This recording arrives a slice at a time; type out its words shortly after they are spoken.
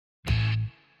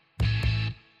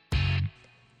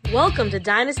Welcome to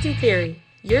Dynasty Theory,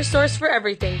 your source for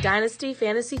everything Dynasty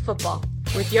Fantasy Football,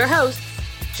 with your hosts,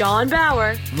 John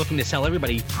Bauer. I'm looking to sell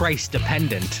everybody price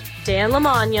dependent. Dan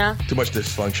Lamagna. Too much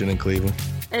dysfunction in Cleveland.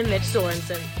 And Mitch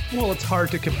Sorensen. Well, it's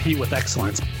hard to compete with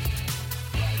excellence.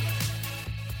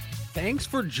 Thanks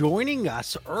for joining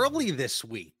us early this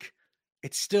week.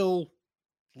 It's still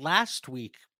last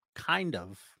week, kind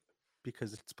of,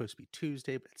 because it's supposed to be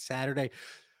Tuesday, but it's Saturday.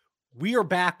 We are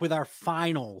back with our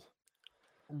final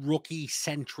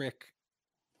rookie-centric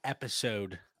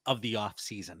episode of the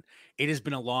offseason. It has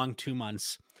been a long 2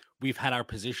 months. We've had our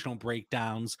positional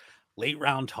breakdowns, late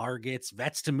round targets,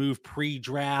 vets to move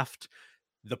pre-draft,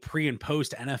 the pre and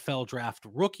post NFL draft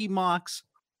rookie mocks.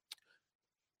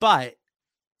 But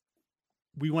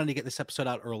we wanted to get this episode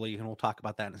out early, and we'll talk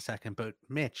about that in a second. But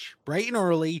Mitch, bright and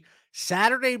early,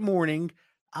 Saturday morning,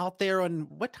 out there on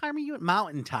what time are you at?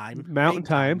 Mountain time. Mountain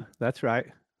time. That's right.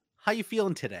 How you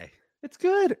feeling today? It's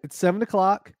good. It's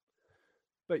 7:00.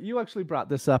 But you actually brought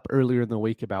this up earlier in the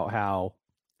week about how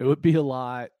it would be a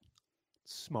lot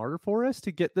smarter for us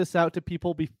to get this out to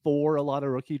people before a lot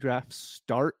of rookie drafts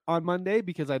start on Monday,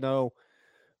 because I know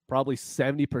probably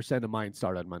 70% of mine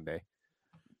start on Monday.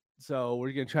 So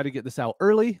we're going to try to get this out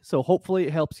early. So hopefully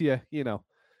it helps you,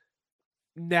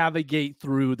 navigate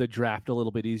through the draft a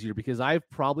little bit easier, because I've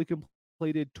probably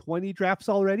completed 20 drafts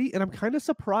already. And I'm kind of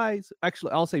surprised.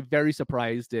 Actually, I'll say very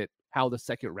surprised at how the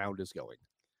second round is going.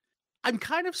 I'm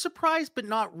kind of surprised, but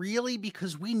not really,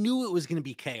 because we knew it was going to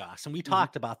be chaos. And we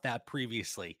talked about that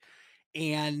previously.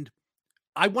 And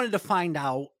I wanted to find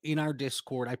out in our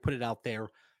Discord, I put it out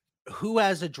there, who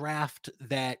has a draft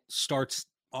that starts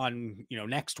on,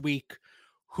 next week,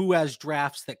 who has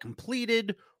drafts that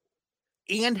completed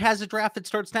and has a draft that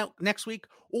starts next week,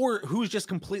 or who's just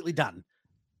completely done.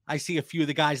 I see a few of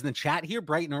the guys in the chat here,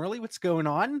 bright and early. What's going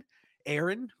on?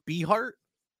 Aaron, Behart.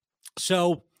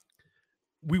 So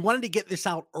we wanted to get this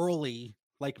out early,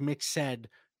 like Mitch said,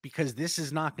 because this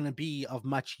is not going to be of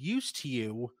much use to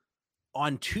you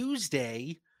on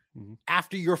Tuesday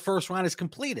after your first round is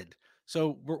completed.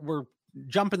 So we're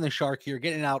jumping the shark here,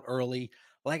 getting it out early.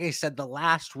 Like I said, the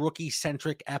last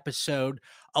rookie-centric episode,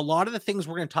 a lot of the things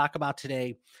we're going to talk about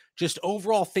today, just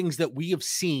overall things that we have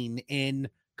seen in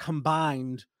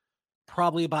combined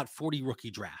probably about 40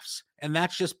 rookie drafts. And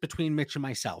that's just between Mitch and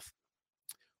myself.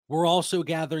 We're also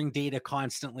gathering data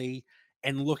constantly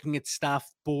and looking at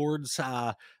stuff, boards,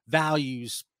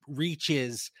 values,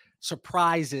 reaches,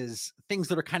 surprises, things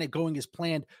that are kind of going as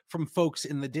planned from folks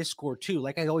in the Discord too.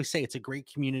 Like I always say, it's a great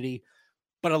community.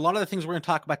 But a lot of the things we're going to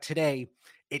talk about today,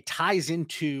 it ties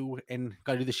into, and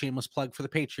got to do the shameless plug for the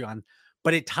Patreon,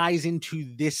 but it ties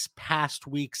into this past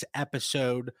week's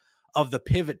episode of the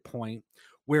Pivot Point,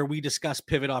 where we discuss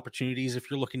pivot opportunities if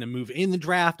you're looking to move in the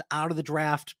draft, out of the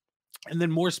draft. And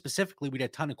then more specifically, we had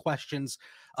a ton of questions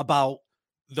about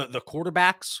the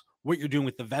quarterbacks, what you're doing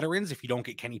with the veterans if you don't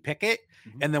get Kenny Pickett,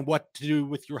 and then what to do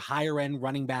with your higher end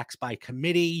running backs by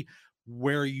committee.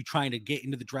 Where are you trying to get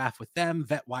into the draft with them?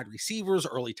 Vet wide receivers,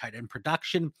 early tight end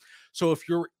production. So if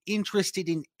you're interested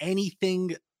in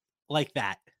anything like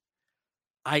that,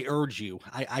 I urge you,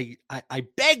 I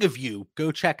beg of you,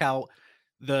 go check out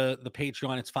the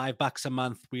Patreon. It's $5 a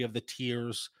month. We have the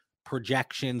tiers,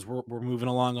 projections. We're moving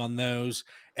along on those.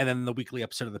 And then the weekly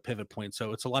episode of the Pivot Point.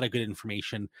 So it's a lot of good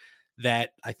information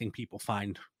that I think people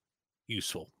find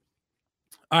useful.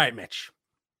 All right, Mitch.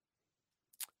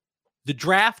 The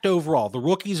draft overall, the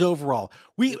rookies overall.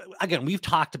 We've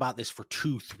talked about this for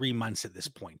 2-3 months at this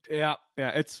point. Yeah.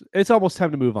 It's almost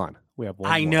time to move on. We have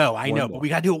one. I know, but we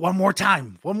got to do it one more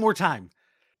time.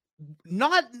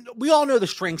 We all know the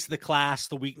strengths of the class,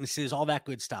 the weaknesses, all that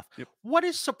good stuff. Yep. What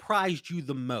has surprised you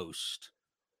the most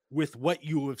with what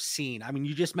you have seen? I mean,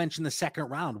 you just mentioned the second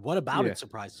round. What about it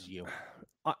surprises you?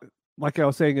 Like I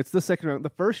was saying, it's the second round. The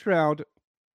first round,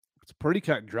 it's pretty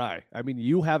cut and dry. I mean,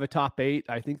 you have a top 8.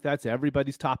 I think that's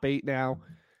everybody's top 8 now.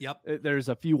 Yep. There's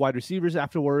a few wide receivers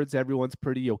afterwards. Everyone's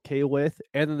pretty okay with.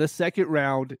 And then the second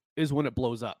round is when it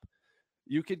blows up.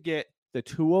 You could get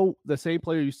the same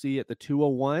player you see at the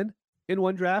 201 in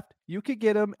one draft. You could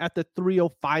get him at the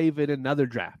 305 in another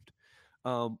draft.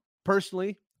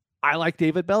 Personally, I like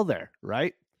David Bell there,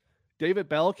 right? David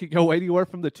Bell can go anywhere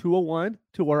from the 201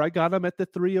 to where I got him at the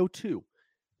 302.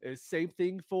 Same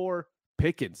thing for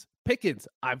Pickens,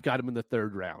 I've got him in the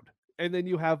third round. And then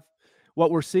you have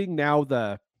what we're seeing now,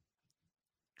 the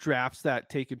drafts that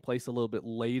taken place a little bit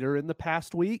later in the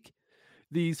past week.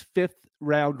 These 5th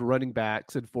round running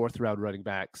backs and 4th round running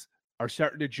backs are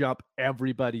starting to jump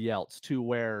everybody else to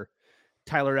where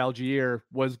Tyler Algier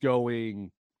was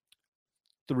going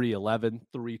 311,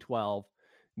 312.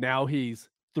 Now he's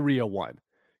 301.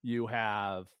 You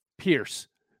have Pierce,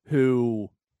 who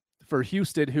for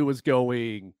Houston, who was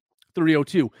going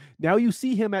 302. Now you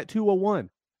see him at 201.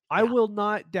 I will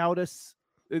not doubt us.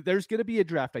 There's going to be a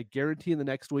draft. I guarantee in the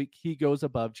next week, he goes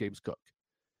above James Cook.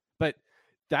 But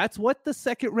that's what the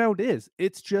second round is.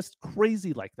 It's just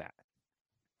crazy like that.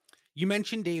 You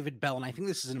mentioned David Bell, and I think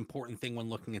this is an important thing when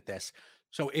looking at this.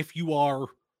 So if you are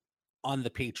on the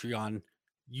Patreon,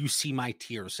 you see my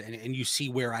tiers and you see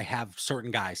where I have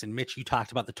certain guys. And Mitch, you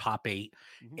talked about the top 8,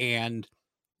 and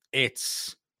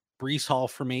it's Breece Hall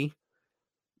for me,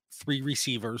 3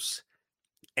 receivers,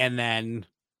 and then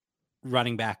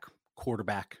running back,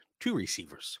 quarterback, 2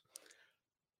 receivers.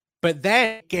 But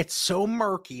then it gets so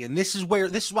murky, and this is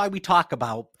why we talk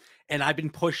about, and I've been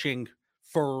pushing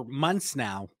for months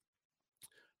now,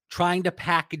 trying to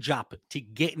package up to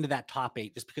get into that top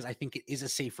 8, just because I think it is a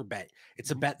safer bet. It's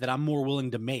a bet that I'm more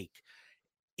willing to make.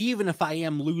 Even if I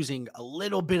am losing a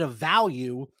little bit of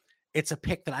value, it's a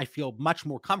pick that I feel much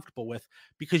more comfortable with,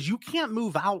 because you can't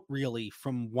move out really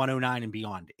from 109 and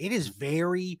beyond. It is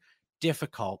very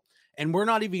difficult. And we're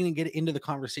not even going to get into the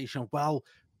conversation of, well,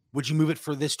 would you move it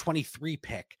for this 23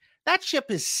 pick? That ship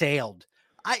has sailed.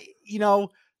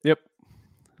 Yep.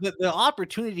 The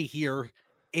opportunity here,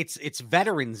 it's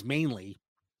veterans mainly,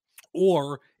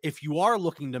 or if you are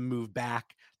looking to move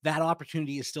back, that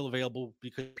opportunity is still available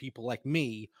because people like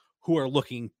me who are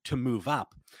looking to move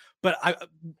up. But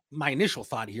my initial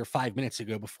thought here 5 minutes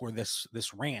ago before this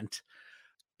rant,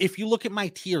 if you look at my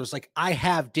tiers, like I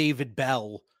have David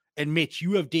Bell, and Mitch,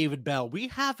 you have David Bell. We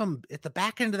have him at the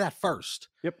back end of that first.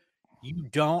 Yep. You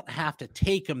don't have to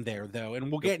take him there, though. And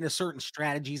we'll get into certain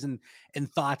strategies and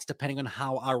thoughts depending on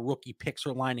how our rookie picks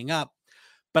are lining up.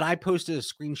 But I posted a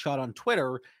screenshot on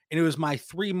Twitter, and it was my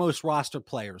 3 most roster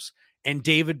players. And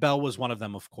David Bell was one of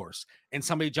them, of course. And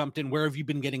somebody jumped in, where have you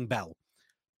been getting Bell?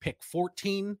 Pick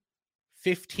 14,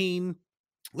 15.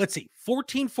 Let's see,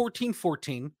 14, 14,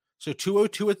 14. So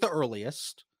 202 at the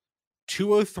earliest,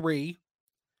 203,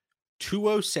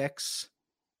 206,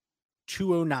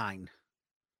 209.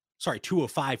 Sorry,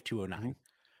 205, 209.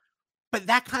 But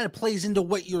that kind of plays into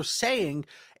what you're saying.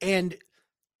 And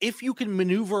if you can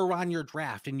maneuver around your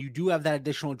draft and you do have that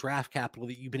additional draft capital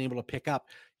that you've been able to pick up,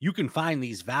 you can find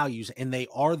these values, and they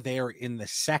are there in the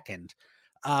second.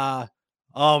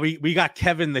 We got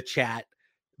Kevin in the chat.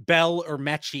 Bell or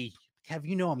Mechie? Kev,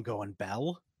 you know I'm going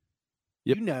Bell.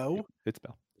 Yep. You know. It's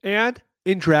Bell. And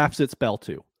in drafts, it's Bell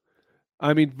too.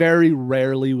 I mean, very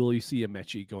rarely will you see a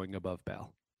Mechie going above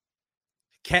Bell.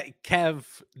 Kev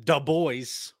Du Bois,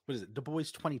 what is it? Du Bois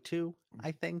 22,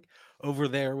 I think, over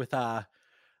there with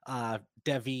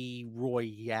Devi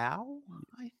Royale,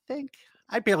 I think.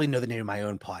 I barely know the name of my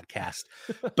own podcast,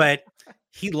 but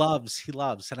he loves,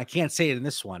 and I can't say it in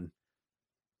this one,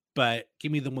 but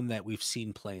give me the one that we've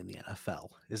seen play in the NFL.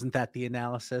 Isn't that the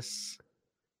analysis?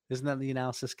 Isn't that the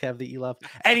analysis, Kev, that you love?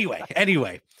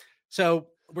 Anyway, so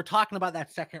we're talking about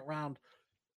that second round.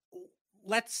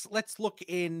 Let's look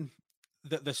in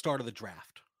the start of the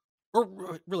draft,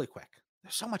 or really quick.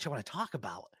 There's so much I want to talk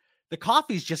about. The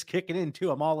coffee's just kicking in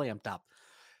too. I'm all amped up.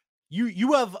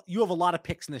 You have a lot of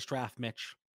picks in this draft,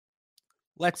 Mitch.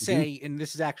 Let's say, and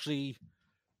this is actually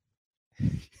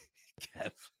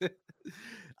Kev.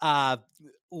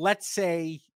 Let's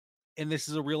say, and this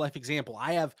is a real life example,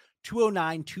 I have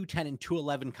 209, 210, and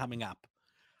 211 coming up.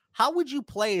 How would you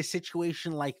play a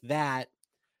situation like that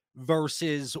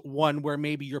versus one where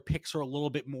maybe your picks are a little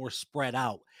bit more spread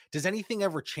out? Does anything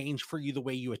ever change for you the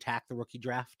way you attack the rookie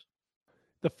draft?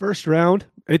 The first round,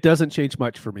 it doesn't change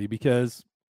much for me because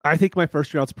I think my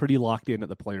first round's pretty locked in at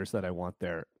the players that I want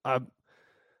there.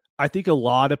 I think a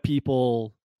lot of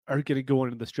people are going to go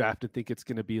into this draft and think it's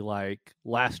going to be like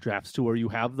last drafts, to where you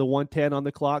have the 110 on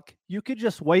the clock. You could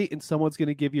just wait and someone's going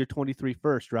to give you a 23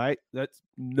 first, right? That's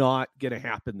not going to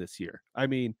happen this year. I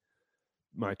mean,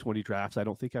 my 20 drafts, I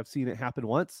don't think I've seen it happen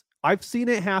once. I've seen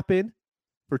it happen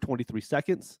for 23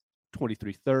 seconds,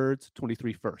 23 thirds,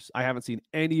 23 firsts. I haven't seen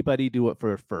anybody do it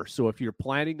for a first. So if you're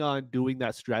planning on doing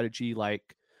that strategy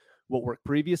like what worked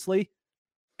previously,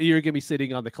 you're going to be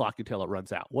sitting on the clock until it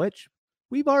runs out, which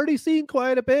we've already seen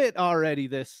quite a bit already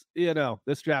this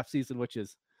draft season, which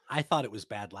is, I thought it was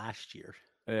bad last year.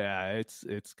 Yeah, it's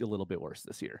a little bit worse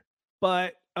this year.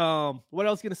 But what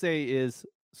I was going to say is,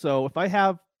 so if I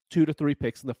have 2 to 3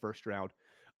 picks in the first round,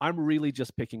 I'm really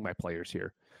just picking my players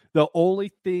here. The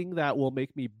only thing that will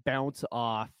make me bounce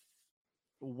off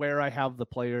where I have the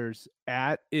players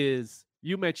at is,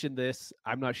 you mentioned this,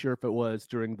 I'm not sure if it was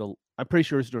I'm pretty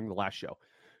sure it was during the last show,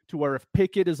 to where if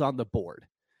Pickett is on the board,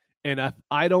 and if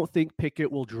I don't think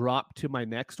Pickett will drop to my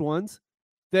next ones,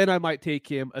 then I might take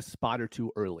him a spot or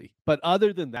two early. But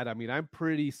other than that, I mean, I'm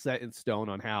pretty set in stone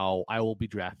on how I will be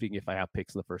drafting if I have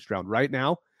picks in the first round. Right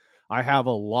now, I have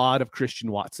a lot of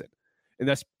Christian Watson, and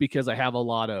that's because I have a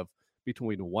lot of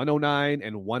between 109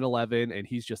 and 111, and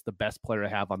he's just the best player I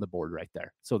have on the board right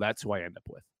there. So that's who I end up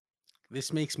with.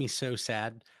 This makes me so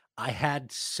sad. I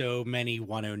had so many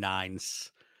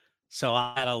 109s. So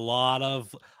I had a lot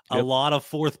of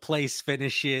fourth place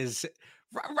finishes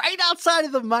right outside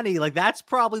of the money. Like that's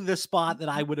probably the spot that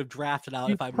I would have drafted out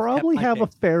You if I probably have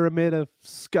picks. a fair amount of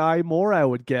Sky Moore, I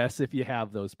would guess, if you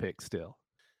have those picks still.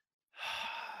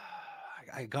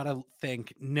 I gotta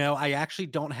think. No, I actually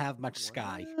don't have much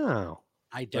Sky. Wow.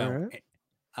 I don't.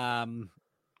 Right.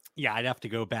 Yeah, I'd have to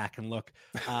go back and look.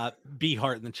 B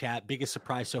Hart in the chat. Biggest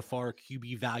surprise so far.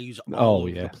 QB values all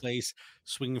over the place,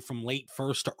 swinging from late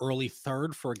first to early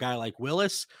third for a guy like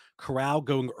Willis. Corral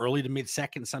going early to mid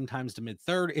second, sometimes to mid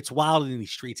third. It's wild in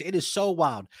these streets. It is so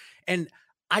wild. And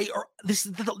this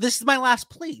is my last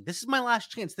plea. This is my last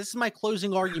chance. This is my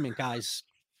closing argument, guys.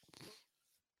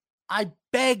 I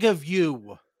beg of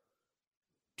you,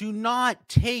 do not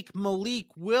take Malik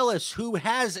Willis, who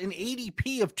has an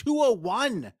ADP of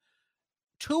 201.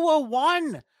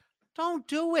 201. Don't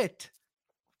do it.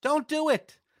 Don't do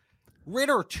it.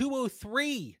 Ritter,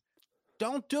 203.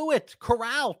 Don't do it.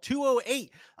 Corral,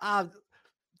 208.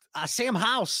 Sam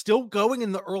Howell still going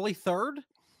in the early third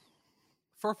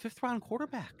for a fifth round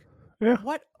quarterback. Yeah.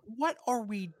 What are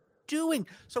we doing?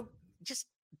 So just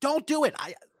don't do it.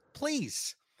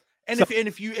 Please. And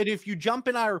if you jump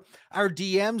in our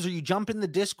DMs or you jump in the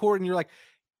Discord and you're like,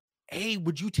 hey,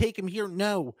 would you take him here?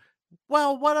 No.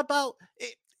 Well, what about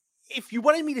if you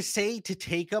wanted me to say to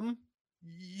take him,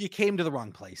 you came to the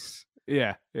wrong place.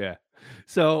 Yeah.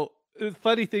 So the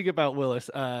funny thing about Willis,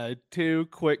 2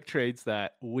 quick trades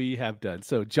that we have done.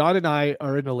 So John and I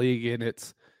are in a league, and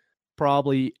it's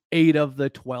probably 8 of the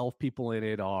 12 people in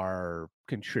it are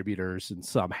contributors and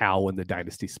somehow in the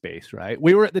dynasty space, right?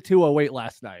 We were at the 208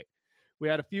 last night. We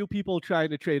had a few people trying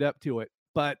to trade up to it,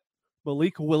 but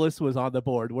Malik Willis was on the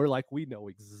board. We're like, we know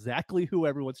exactly who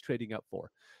everyone's trading up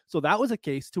for. So that was a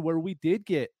case to where we did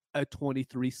get a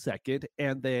 23 second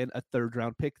and then a third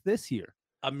round pick this year.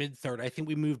 A mid third. I think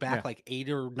we moved back like 8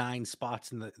 or 9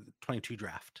 spots in the 22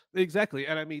 draft. Exactly.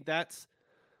 And I mean, that's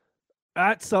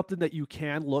something that you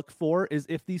can look for, is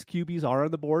if these QBs are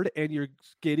on the board and you're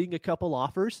getting a couple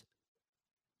offers,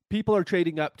 people are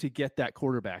trading up to get that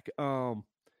quarterback. I'm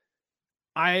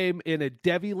in a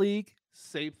Devy league.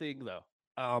 Same thing, though.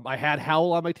 I had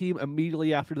Howell on my team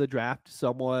immediately after the draft.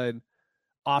 Someone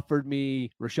offered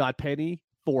me Rashad Penny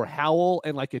for Howell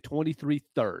and like a 23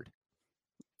 third.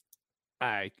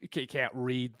 I can't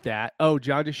read that. Oh,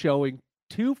 John is showing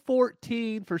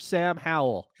 214 for Sam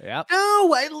Howell. Yep.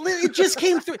 No, it just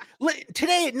came through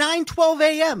today at 9:12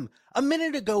 a.m. a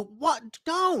minute ago. What?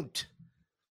 Don't.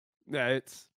 Yeah,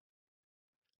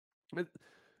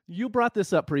 you brought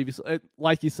this up previously.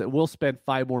 Like you said, we'll spend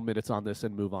 5 more minutes on this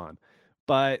and move on.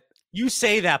 But you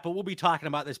say that, but we'll be talking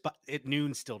about this at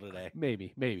noon still today.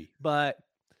 Maybe. But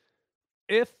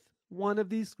if one of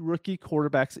these rookie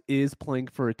quarterbacks is playing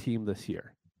for a team this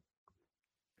year,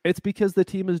 it's because the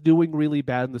team is doing really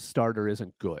bad and the starter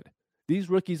isn't good. These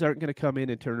rookies aren't going to come in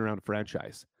and turn around a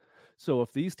franchise. So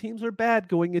if these teams are bad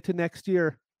going into next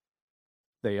year,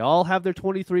 they all have their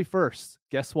 23 firsts.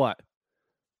 Guess what?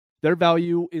 Their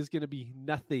value is going to be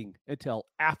nothing until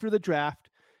after the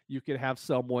draft. You could have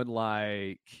someone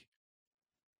like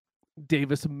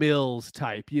Davis Mills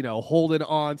type, holding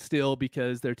on still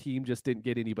because their team just didn't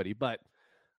get anybody. But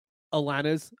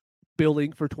Atlanta's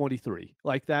building for 23.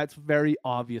 Like, that's very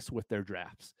obvious with their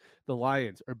drafts. The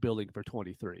Lions are building for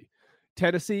 23.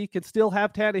 Tennessee can still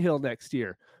have Tannehill next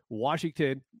year.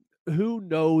 Washington, who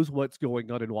knows what's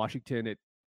going on in Washington at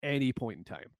any point in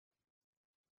time.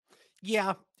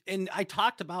 Yeah, and I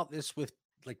talked about this with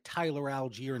like Tyler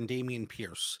Algier and Dameon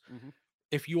Pierce. Mm-hmm.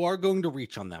 If you are going to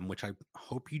reach on them, which I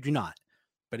hope you do not,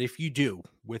 but if you do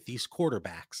with these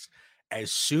quarterbacks,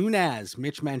 as soon as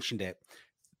Mitch mentioned it,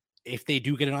 if they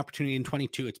do get an opportunity in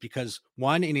 22, it's because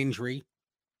 1, an injury,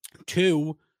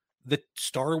 2, the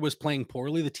starter was playing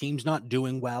poorly. The team's not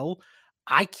doing well.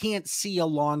 I can't see a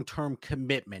long-term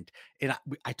commitment. And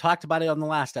I talked about it on the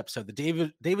last episode.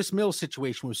 The Davis Mills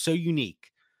situation was so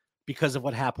unique because of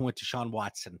what happened with Deshaun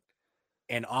Watson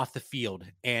and off the field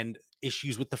and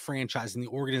issues with the franchise and the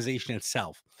organization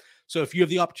itself. So if you have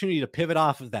the opportunity to pivot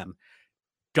off of them,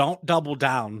 don't double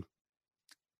down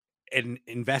and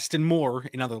invest in more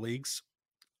in other leagues,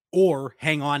 or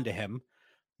hang on to him,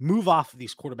 move off of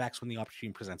these quarterbacks when the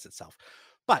opportunity presents itself.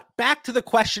 But back to the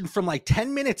question from like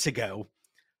 10 minutes ago,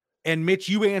 And Mitch,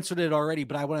 you answered it already,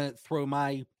 but I want to throw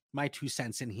my 2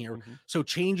 cents in here. Mhm. So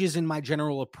changes in my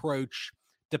general approach,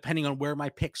 depending on where my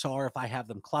picks are, if I have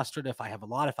them clustered, if I have a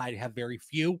lot, if I have very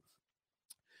few.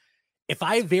 If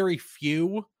I have very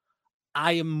few,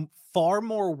 I am far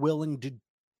more willing to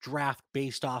draft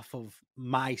based off of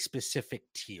my specific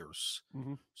tiers.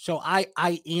 Mhm. So I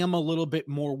am a little bit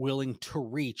more willing to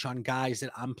reach on guys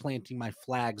that I'm planting my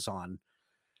flags on.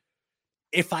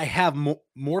 If I have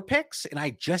more picks, and I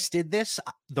just did this,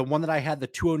 the one that I had, the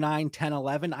 209, 10,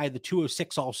 11, I had the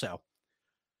 206 also.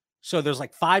 So there's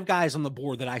like 5 guys on the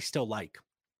board that I still like.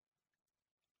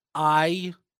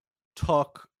 I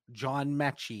took John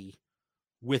Mechie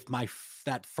with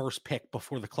that first pick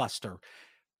before the cluster.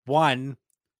 One,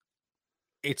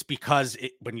 it's because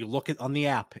when you look at on the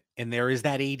app and there is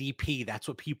that ADP, that's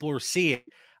what people are seeing.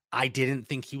 I didn't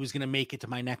think he was going to make it to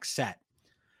my next set.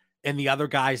 And the other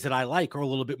guys that I like are a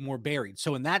little bit more buried.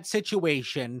 So in that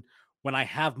situation, when I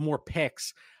have more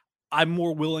picks, I'm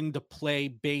more willing to play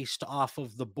based off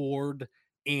of the board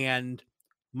and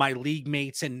my league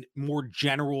mates and more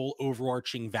general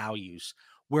overarching values.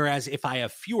 Whereas if I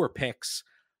have fewer picks,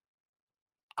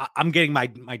 I'm getting my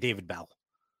David Bell.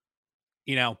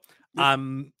 You know,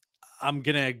 I'm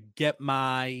gonna get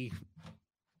I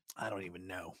don't even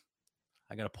know.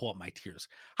 I gotta pull up my tiers.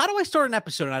 How do I start an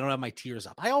episode and I don't have my tiers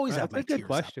up? I always have That's my a good tiers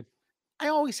question. up. I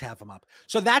always have them up.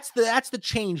 So that's the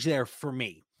change there for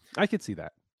me. I could see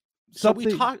that. So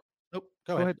we talked. Oh,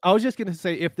 go ahead. I was just going to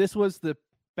say, if this was the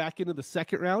back end of the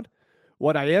second round,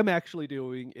 what I am actually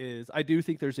doing is I do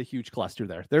think there's a huge cluster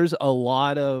there. There's a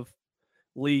lot of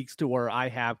leagues to where I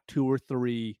have 2 or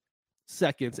 3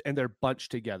 seconds and they're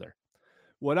bunched together.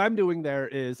 What I'm doing there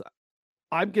is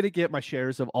I'm going to get my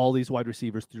shares of all these wide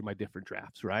receivers through my different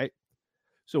drafts, right?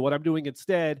 So what I'm doing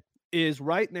instead is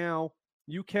right now,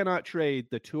 you cannot trade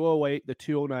the 208, the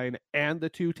 209, and the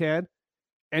 210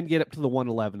 and get up to the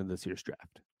 111 in this year's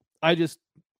draft.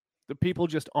 The people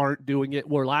just aren't doing it.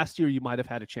 Where last year you might have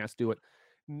had a chance to do it.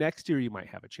 Next year you might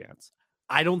have a chance.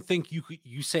 I don't think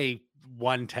you say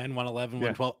 110, 111,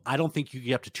 112. I don't think you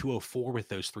get up to 204 with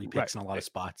those 3 picks in a lot of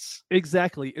spots.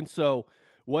 Exactly. And so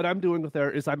what I'm doing with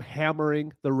there is I'm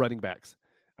hammering the running backs.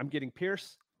 I'm getting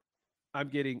Pierce, I'm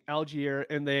getting Algier,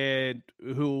 and then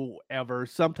whoever.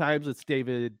 Sometimes it's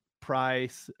Davis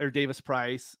Price.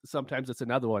 Sometimes it's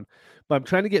another one. But I'm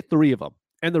trying to get 3 of them.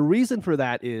 And the reason for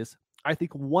that is I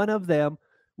think one of them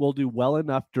will do well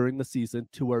enough during the season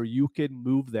to where you can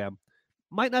move them.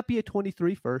 Might not be a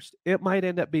 23 first. It might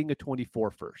end up being a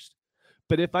 24 first.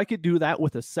 But if I could do that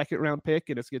with a second round pick,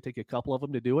 and it's going to take a couple of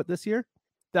them to do it this year,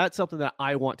 that's something that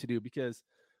I want to do because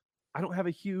I don't have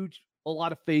a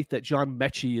lot of faith that John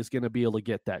Mechie is going to be able to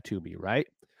get that to me, right?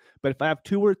 But if I have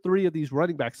 2 or 3 of these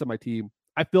running backs on my team,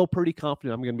 I feel pretty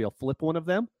confident I'm going to be able to flip one of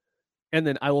them, and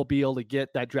then I will be able to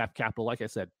get that draft capital. Like I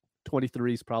said,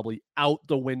 23 is probably out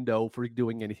the window for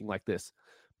doing anything like this.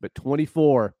 But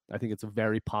 24, I think it's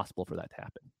very possible for that to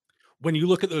happen. When you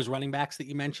look at those running backs that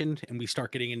you mentioned, and we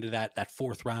start getting into that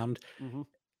 4th round,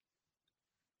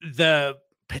 the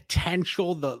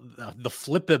potential, the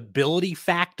flippability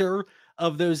factor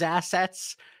of those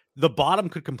assets, the bottom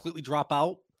could completely drop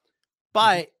out,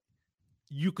 but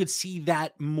you could see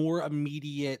that more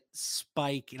immediate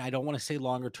spike. And I don't want to say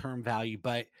longer term value,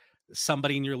 but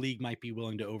somebody in your league might be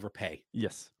willing to overpay.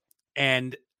 Yes.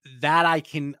 And that I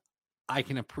can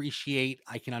appreciate.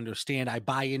 I can understand. I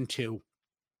buy into.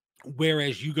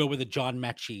 Whereas you go with a John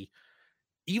Mechie,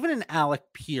 even an Alec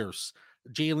Pierce,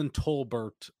 Jalen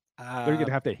Tolbert, they're going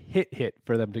to have to hit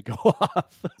for them to go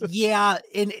off. Yeah.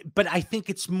 But I think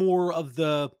it's more of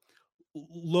the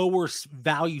lower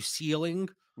value ceiling,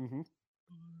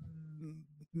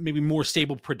 maybe more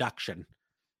stable production.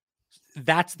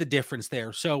 That's the difference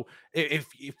there. So if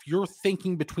you're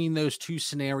thinking between those 2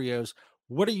 scenarios,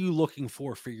 what are you looking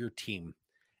for your team?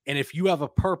 And if you have a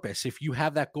purpose, if you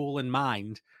have that goal in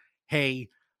mind, hey,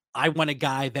 I want a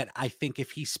guy that I think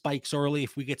if he spikes early,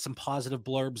 if we get some positive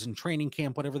blurbs in training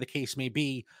camp, whatever the case may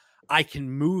be, I can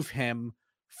move him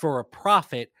for a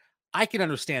profit. I can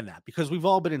understand that because we've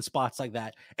all been in spots like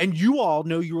that. And you all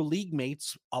know your league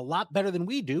mates a lot better than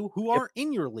we do who aren't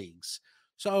in your leagues.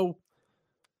 So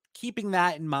keeping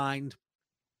that in mind,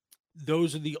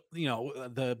 those are the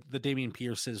Dameon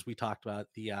Pierces we talked about,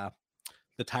 the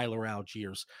Tyler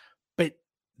Algiers, but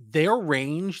their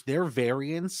range, their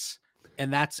variance,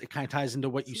 and it kind of ties into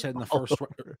what you said in the first.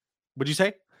 What'd you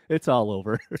say? It's all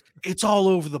over. It's all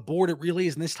over the board. It really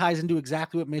is. And this ties into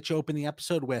exactly what Mitch opened the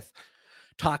episode with,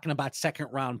 talking about second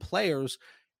round players.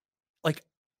 Like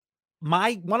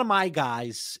one of my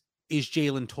guys is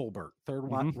Jalen Tolbert, third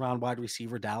round wide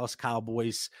receiver, Dallas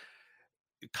Cowboys.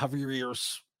 Cover your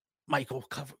ears. Michael,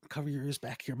 cover your ears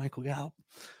back here, Michael Gallup.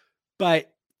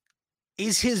 But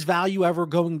is his value ever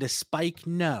going to spike?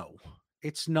 No,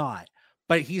 it's not.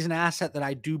 But he's an asset that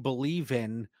I do believe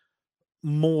in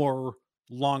more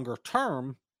longer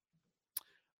term.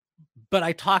 But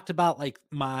I talked about like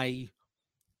my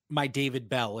David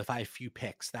Bell. If I have a few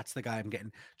picks, that's the guy I'm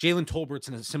getting. Jalen Tolbert's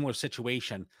in a similar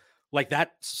situation. Like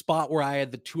that spot where I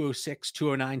had the 206,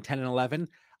 209, 10, and 11.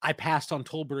 I passed on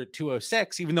Tolbert at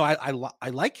 206, even though I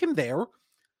like him there,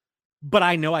 but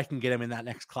I know I can get him in that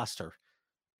next cluster.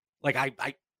 Like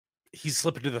he's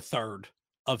slipping to the third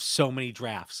of so many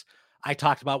drafts. I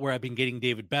talked about where I've been getting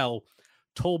David Bell,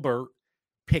 Tolbert,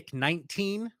 pick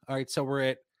 19. All right, so we're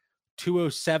at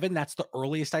 207. That's the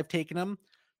earliest I've taken him.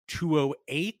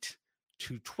 208,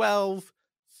 212,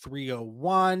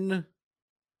 301,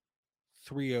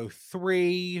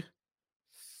 303,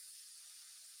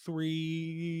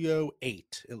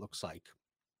 308. It looks like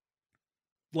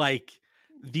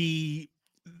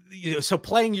so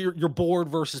playing your board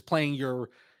versus playing your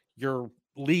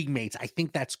league mates, I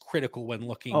think that's critical when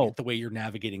looking at the way you're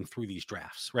navigating through these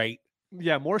drafts, right?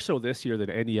 Yeah, more so this year than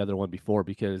any other one before,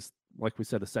 because like we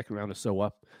said, the second round is so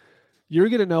up. You're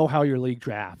going to know how your league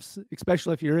drafts,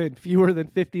 especially if you're in fewer than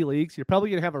 50 leagues. You're probably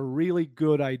going to have a really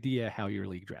good idea how your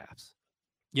league drafts.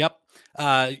 Yep.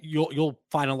 You'll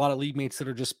find a lot of league mates that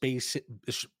are just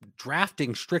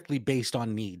drafting strictly based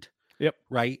on need. Yep.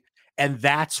 Right. And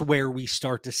that's where we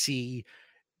start to see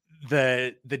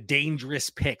the dangerous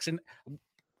picks. And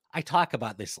I talk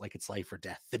about this like it's life or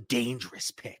death. The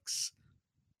dangerous picks.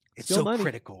 It's Still so money.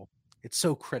 critical. It's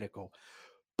so critical.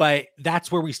 But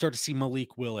that's where we start to see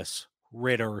Malik Willis,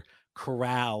 Ritter,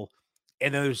 Corral,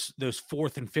 and those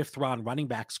 4th and 5th round running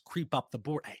backs creep up the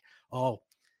board.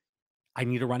 I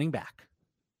need a running back.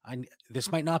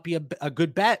 This might not be a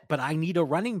good bet, but I need a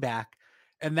running back.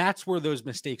 And that's where those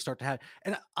mistakes start to happen.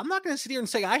 And I'm not going to sit here and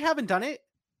say I haven't done it.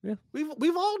 Yeah.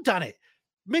 We've all done it.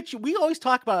 Mitch, we always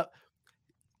talk about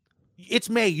it's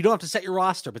May. You don't have to set your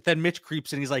roster. But then Mitch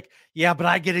creeps in. He's like, yeah, but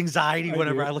I get anxiety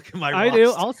whenever I look at my roster. I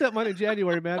do. I'll set mine in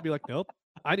January, man. Be like, nope,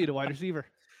 I need a wide receiver.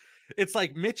 It's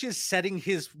like Mitch is setting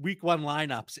his week 1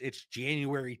 lineups. It's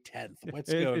January 10th.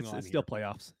 What's going on? It's still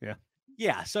playoffs. Yeah.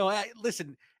 Yeah. So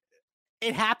listen,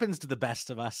 it happens to the best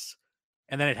of us.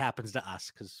 And then it happens to us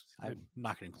because I'm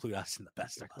not going to include us in the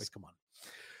best of us. Come on.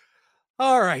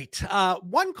 All right.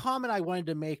 One comment I wanted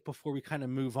to make before we kind of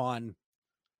move on.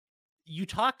 You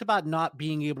talked about not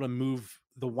being able to move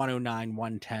the 109,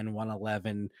 110,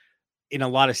 111 in a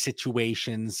lot of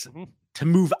situations to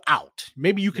move out.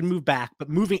 Maybe you can move back, but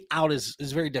moving out is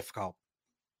very difficult.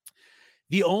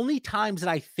 The only times that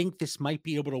I think this might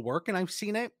be able to work, and I've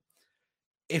seen it,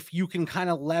 if you can kind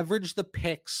of leverage the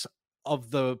picks of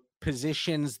the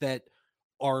positions that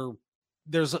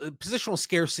there's a positional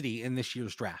scarcity in this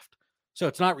year's draft. So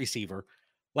it's not receiver.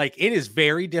 Like it is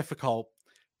very difficult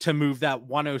to move that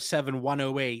 107,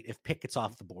 108 if Pickett's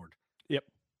off the board. Yep.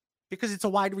 Because it's a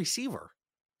wide receiver.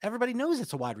 Everybody knows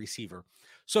it's a wide receiver.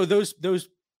 So those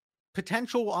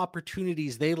potential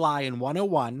opportunities, they lie in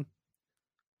 101,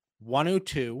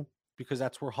 102, because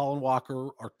that's where Hall and Walker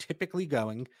are typically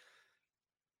going.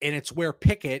 And it's where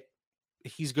Pickett,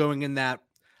 he's going in that.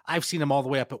 I've seen him all the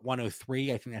way up at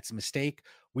 103. I think that's a mistake.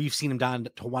 We've seen him down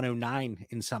to 109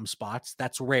 in some spots.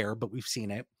 That's rare, but we've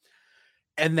seen it.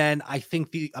 And then I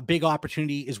think a big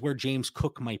opportunity is where James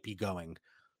Cook might be going.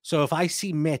 So if I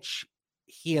see Mitch,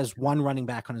 he has one running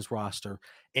back on his roster,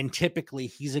 and typically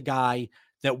he's a guy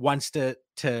that wants to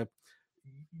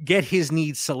get his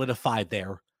needs solidified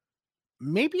there.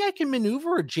 Maybe I can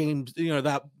maneuver a James,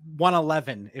 that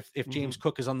 111 if James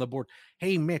Cook is on the board.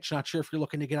 Hey, Mitch, not sure if you're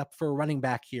looking to get up for a running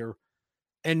back here.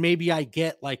 And maybe I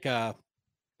get like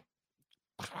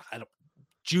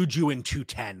Juju in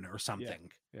 210 or something.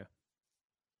 Yeah.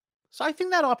 So I think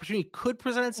that opportunity could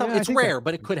present itself. It's rare,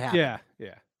 but it could happen. Yeah.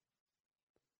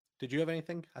 Did you have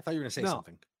anything? I thought you were going to say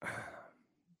something.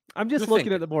 I'm just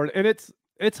looking at the board, and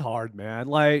it's hard, man.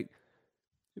 Like,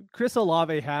 Chris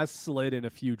Olave has slid in a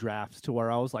few drafts to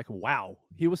where I was like, wow,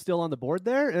 he was still on the board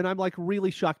there. And I'm like really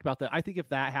shocked about that. I think if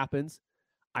that happens,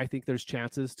 I think there's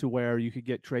chances to where you could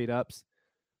get trade ups.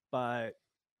 But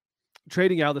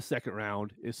trading out of the second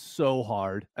round is so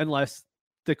hard unless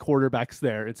the quarterback's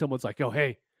there and someone's like, oh,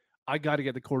 hey, I got to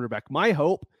get the quarterback. My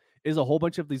hope is a whole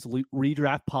bunch of these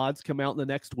redraft pods come out in the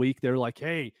next week. They're like,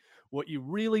 hey, what you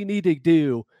really need to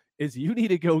do is you need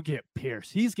to go get Pierce.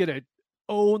 He's going to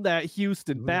own that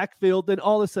Houston backfield. Then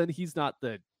all of a sudden he's not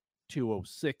the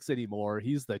 206 anymore.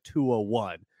 He's the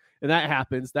 201. And that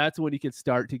happens. That's when you can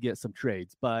start to get some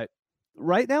trades. But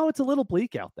right now it's a little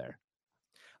bleak out there.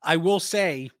 I will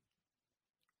say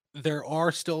there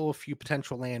are still a few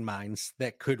potential landmines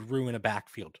that could ruin a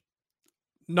backfield.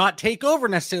 Not take over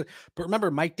necessarily, but remember,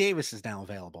 Mike Davis is now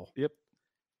available. Yep.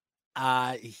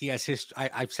 He has history.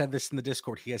 I've said this in the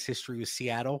Discord. He has history with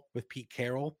Seattle with Pete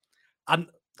Carroll. I'm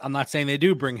not saying they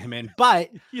do bring him in, but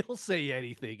You'll say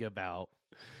anything about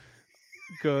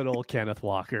good old Kenneth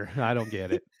Walker. I don't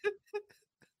get it.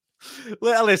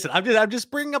 well, listen, I'm just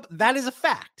bringing up that is a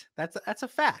fact. That's a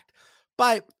fact.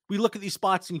 But we look at these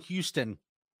spots in Houston,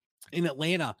 in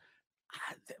Atlanta,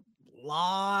 a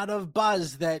lot of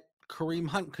buzz that Kareem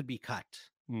Hunt could be cut.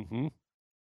 Mm-hmm.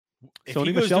 If Sony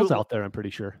he goes Michel's to- out there, I'm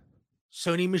pretty sure.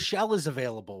 Sony Michel is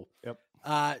available. Yep.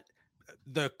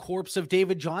 The corpse of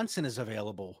David Johnson is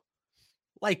available.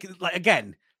 Like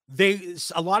again,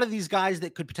 a lot of these guys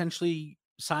that could potentially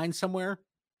sign somewhere,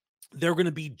 they're going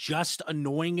to be just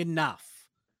annoying enough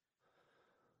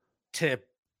to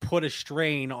put a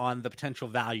strain on the potential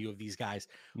value of these guys.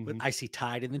 Mhm. I see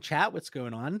Tide in the chat. What's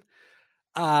going on?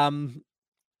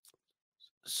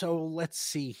 So let's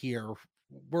see here.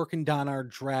 Working down our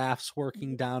drafts.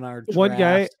 One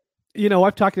guy,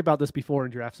 I've talked about this before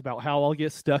in drafts about how I'll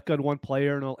get stuck on one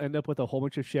player and I'll end up with a whole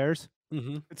bunch of shares.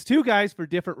 Mm-hmm. It's two guys for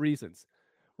different reasons.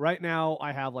 Right now,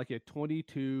 I have like a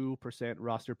 22%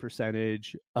 roster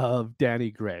percentage of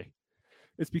Danny Gray.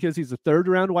 It's because he's a third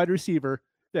round wide receiver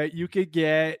that you could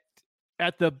get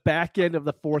at the back end of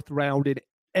the fourth round in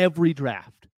every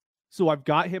draft. So I've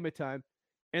got him a ton.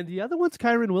 And the other one's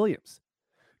Kyron Williams.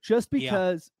 Just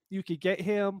because you could get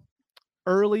him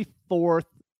early fourth,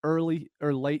 early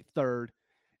or late third,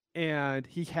 and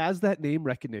he has that name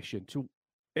recognition to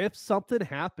if something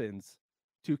happens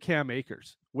to Cam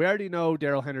Akers. We already know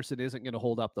Darrell Henderson isn't going to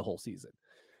hold up the whole season.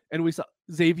 And we saw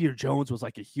Xavier Jones was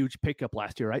like a huge pickup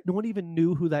last year, right? No one even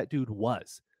knew who that dude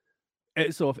was.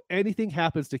 And so if anything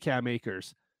happens to Cam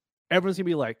Akers, everyone's going to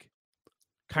be like,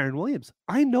 Kyron Williams,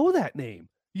 I know that name.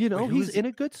 He's in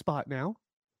a good spot now.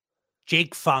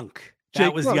 Jake Funk.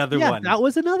 That was the other one. That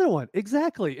was another one.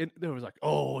 Exactly. And there was like,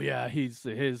 oh yeah, his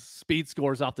speed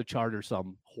scores off the chart or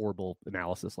some horrible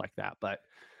analysis like that. But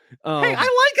hey,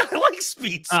 I like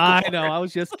speed score. I know. I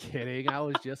was just kidding.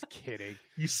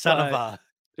 You son of a.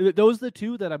 Those are the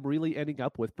two that I'm really ending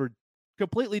up with for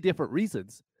completely different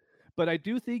reasons. But I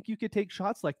do think you could take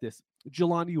shots like this.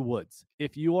 Jelani Woods,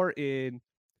 if you are in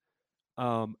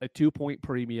a 2-point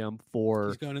premium for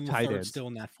He's going in the tight third ends, still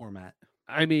in that format.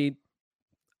 I mean,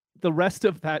 the rest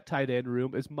of that tight end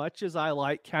room, as much as I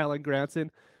like Kylan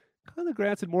Granson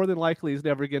more than likely is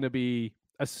never going to be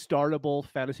a startable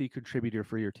fantasy contributor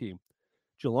for your team.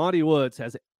 Jelani Woods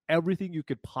has everything you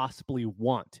could possibly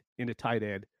want in a tight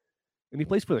end, and he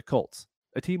plays for the Colts,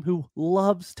 a team who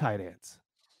loves tight ends.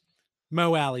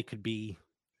 Mo Alley could be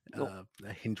a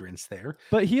hindrance there.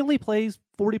 But he only plays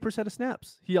 40% of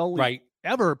snaps. He only Right.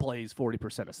 ever plays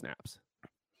 40% of snaps.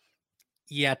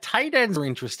 Yeah, tight ends are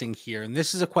interesting here. And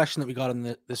this is a question that we got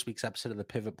on this week's episode of the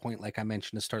Pivot Point, like I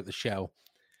mentioned to start the show.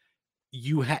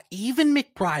 You have even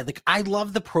McBride. Like, I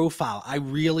love the profile. I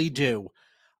really do.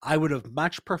 I would have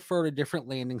much preferred a different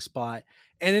landing spot.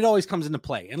 And it always comes into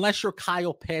play. Unless you're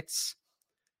Kyle Pitts,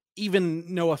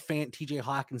 even Noah Fant, TJ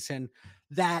Hawkinson,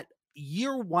 that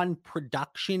year one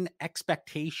production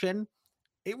expectation,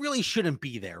 it really shouldn't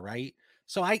be there, right?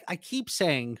 So I keep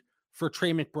saying for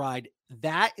Trey McBride,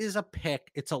 that is a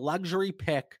pick. It's a luxury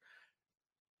pick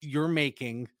you're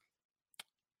making,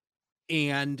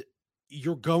 and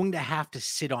you're going to have to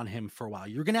sit on him for a while.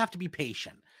 You're going to have to be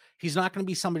patient. He's not going to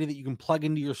be somebody that you can plug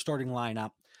into your starting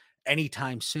lineup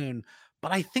anytime soon.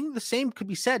 But I think the same could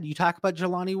be said. You talk about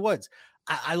Jelani Woods.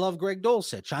 I love Greg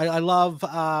Dulcich. I love,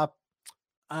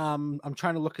 I'm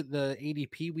trying to look at the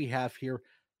ADP we have here.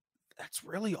 That's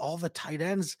really all the tight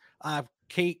ends.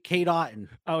 Kate Otten.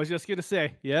 I was just going to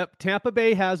say, yep. Tampa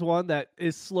Bay has one that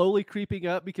is slowly creeping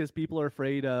up because people are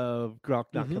afraid of Gronk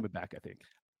not coming back, I think.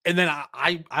 And then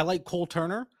I like Cole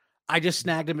Turner. I just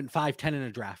snagged him at 5'10" in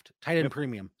a draft, tight end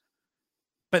premium.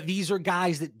 But these are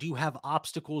guys that do have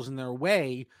obstacles in their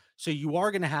way. So you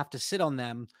are going to have to sit on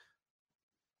them.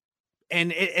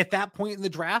 And at that point in the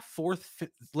draft,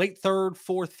 late third,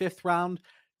 fourth, fifth round,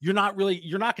 you're not going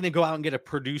to go out and get a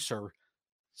producer.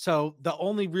 So the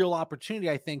only real opportunity,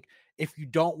 I think, if you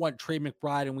don't want Trey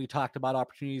McBride, and we talked about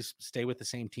opportunities, stay with the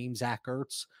same team, Zach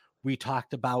Ertz. We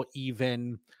talked about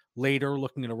even later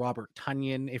looking at a Robert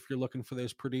Tonyan if you're looking for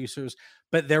those producers.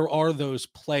 But there are those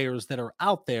players that are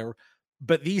out there.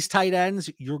 But these tight ends,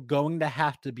 you're going to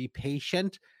have to be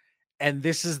patient. And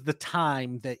this is the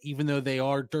time that, even though they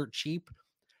are dirt cheap,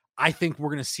 I think we're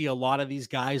going to see a lot of these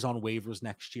guys on waivers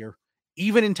next year,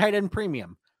 even in tight end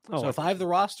premium. So if I have the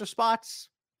roster spots,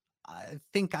 I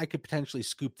think I could potentially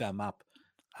scoop them up.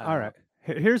 All right.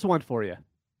 Here's one for you.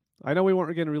 I know we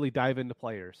weren't going to really dive into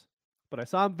players, but I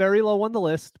saw him very low on the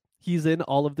list. He's in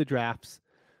all of the drafts.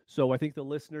 So I think the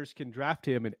listeners can draft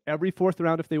him in every fourth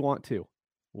round if they want to.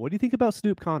 What do you think about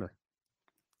Snoop Connor?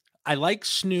 I like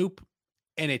Snoop,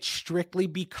 and it's strictly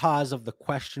because of the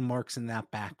question marks in that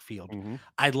backfield.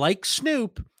 I like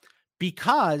Snoop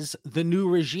because the new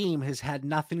regime has had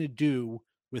nothing to do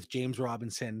with James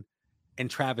Robinson and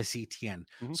Travis Etienne.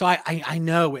 So I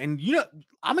know, and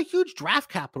I'm a huge draft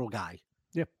capital guy.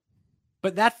 Yep.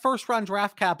 But that first round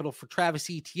draft capital for Travis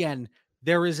Etienne,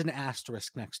 there is an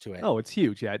asterisk next to it. Oh, it's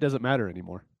huge. Yeah, it doesn't matter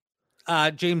anymore.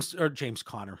 James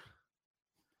Conner.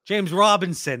 James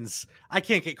Robinson's. I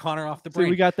can't get Connor off the brain. So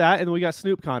we got that, and we got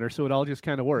Snoop Connor, so it all just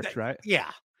kind of works, right?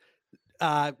 Yeah.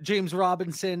 James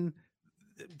Robinson,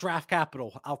 draft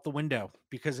capital out the window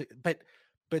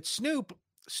but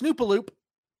Snoop-a-loop,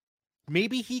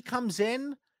 maybe he comes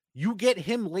in, you get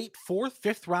him late 4th,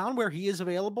 5th round where he is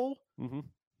available,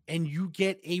 and you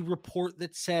get a report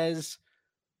that says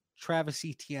Travis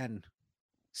Etienne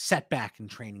setback in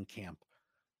training camp.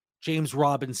 James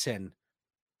Robinson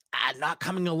not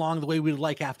coming along the way we'd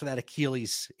like after that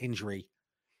Achilles injury.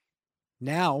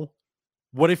 Now,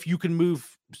 what if you can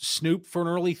move Snoop for an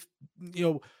early,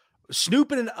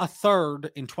 Snoop in a third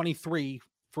in 23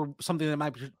 for something that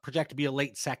might project to be a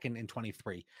late second in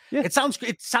 23. Yeah. It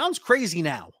sounds crazy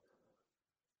now.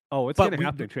 Oh, it's going to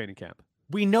happen in training camp.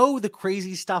 We know the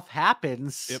crazy stuff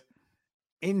happens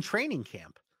in training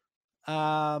camp.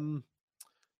 There's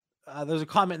a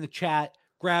comment in the chat,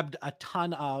 grabbed a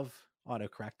ton of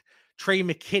autocorrect. Trey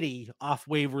McKitty off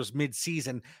waivers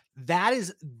mid-season. That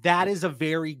is a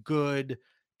very good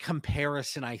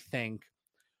comparison, I think,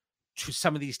 to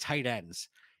some of these tight ends.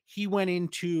 He went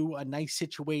into a nice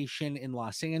situation in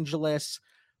Los Angeles.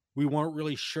 We weren't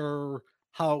really sure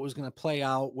how it was going to play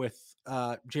out with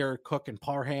Jared Cook and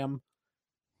Parham.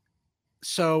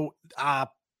 So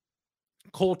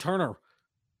Cole Turner,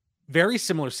 very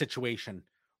similar situation.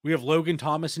 We have Logan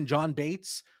Thomas and John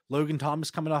Bates. Logan Thomas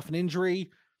coming off an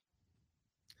injury.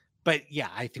 But yeah,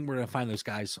 I think we're going to find those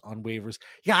guys on waivers.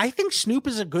 Yeah, I think Snoop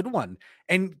is a good one.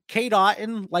 And Cade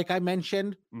Otton, like I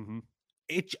mentioned,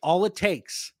 all it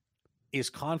takes is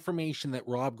confirmation that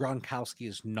Rob Gronkowski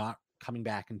is not coming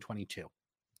back in 22.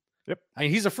 Yep. I mean,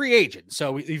 he's a free agent,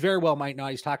 so he very well might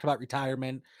not. He's talked about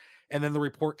retirement. And then the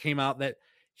report came out that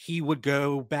he would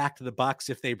go back to the Bucs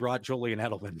if they brought Julian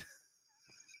Edelman.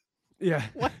 Yeah.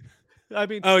 What? I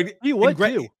mean, he would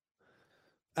too.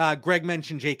 Greg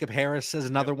mentioned Jacob Harris as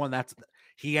another one.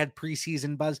 He had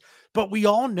preseason buzz, but we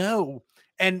all know.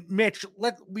 And Mitch,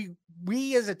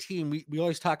 we as a team, we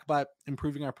always talk about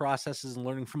improving our processes and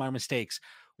learning from our mistakes.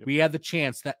 Yep. We had the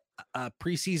chance that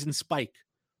preseason spike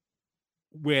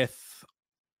with,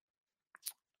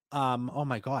 oh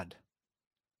my God,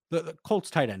 the Colts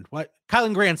tight end,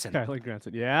 Kylen Granson.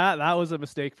 Yeah, that was a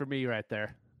mistake for me right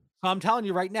there. So I'm telling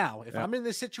you right now, if I'm in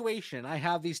this situation, I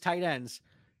have these tight ends,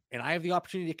 and I have the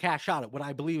opportunity to cash out at what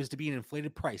I believe is to be an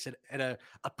inflated price at a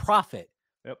profit.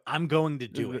 Yep. I'm going to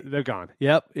do it. They're gone.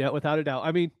 Yep. Yeah, without a doubt.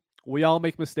 I mean, we all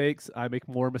make mistakes. I make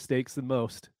more mistakes than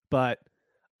most, but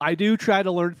I do try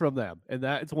to learn from them. And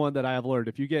that's one that I have learned.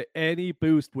 If you get any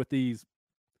boost with these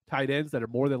tight ends that are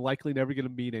more than likely never going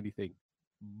to mean anything,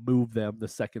 move them the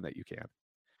second that you can.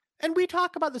 And we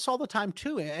talk about this all the time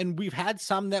too. And we've had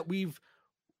some that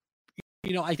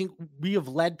I think we have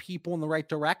led people in the right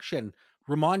direction.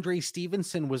 Ramondre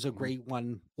Stevenson was a great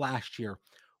one last year.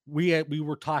 We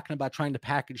were talking about trying to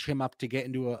package him up to get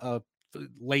into a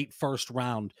late first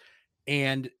round.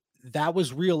 And that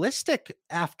was realistic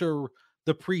after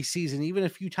the preseason, even a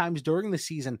few times during the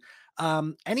season.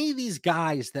 Any of these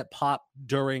guys that pop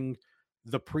during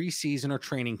the preseason or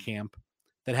training camp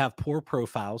that have poor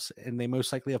profiles, and they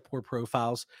most likely have poor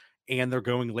profiles, and they're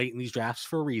going late in these drafts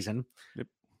for a reason. Yep.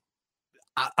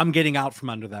 I'm getting out from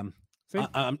under them.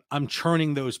 I'm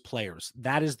churning those players.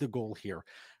 That is the goal here.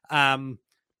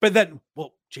 But then,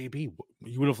 JB,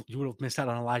 you would have missed out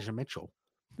on Elijah Mitchell.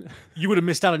 You would have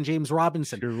missed out on James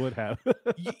Robinson. Sure would have.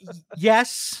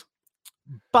 Yes,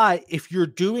 but if you're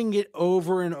doing it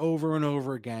over and over and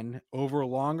over again over a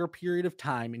longer period of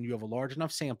time, and you have a large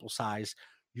enough sample size,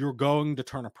 you're going to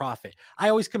turn a profit. I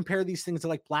always compare these things to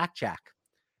like blackjack.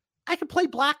 I can play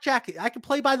blackjack. I can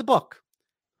play by the book.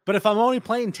 But if I'm only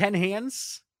playing 10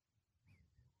 hands,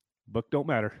 book don't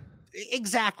matter.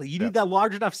 Exactly. You need that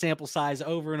large enough sample size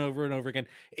over and over and over again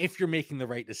if you're making the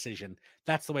right decision.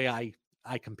 That's the way I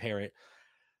compare it.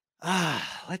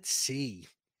 Let's see.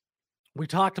 We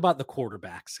talked about the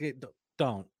quarterbacks.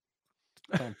 Don't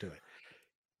do it.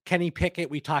 Kenny Pickett,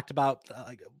 we talked about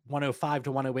 105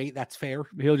 to 108. That's fair.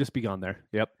 He'll just be gone there.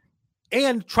 Yep.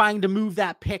 and trying to move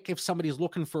that pick if somebody's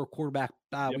looking for a quarterback.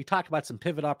 Yep. We talked about some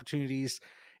pivot opportunities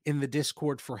in the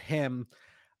Discord for him.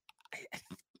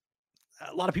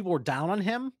 A lot of people were down on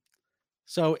him.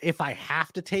 So if I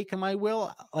have to take him, I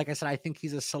will. Like I said, I think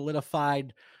he's a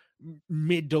solidified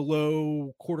mid to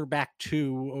low quarterback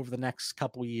 2 over the next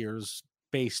couple of years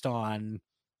based on,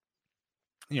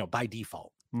 by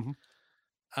default. Mhm.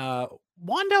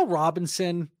 Wan'Dale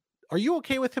Robinson, are you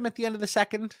okay with him at the end of the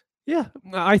second? Yeah,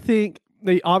 I think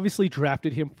they obviously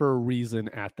drafted him for a reason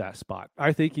at that spot.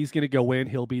 I think he's going to go in,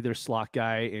 he'll be their slot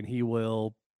guy, and he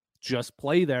will just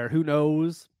play there. Who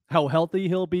knows how healthy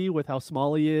he'll be with how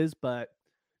small he is, but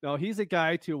no, he's a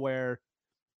guy to where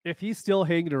if he's still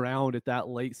hanging around at that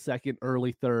late second,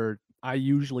 early third, I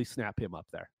usually snap him up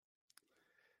there.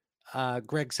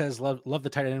 Greg says, love the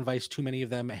tight end advice. Too many of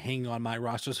them hang on my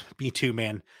rosters. Me too,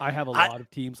 man. I have a lot of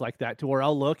teams like that to where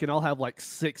I'll look and I'll have like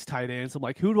 6 tight ends. I'm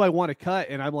like, who do I want to cut?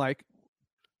 And I'm like,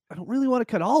 I don't really want to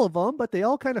cut all of them, but they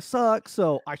all kind of suck.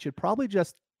 So I should probably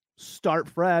just start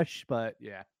fresh. But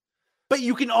yeah. But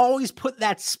you can always put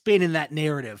that spin in that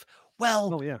narrative.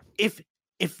 Well, Oh yeah. if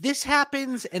this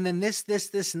happens and then this,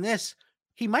 and this,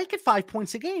 he might get 5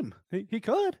 points a game. He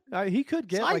could. He could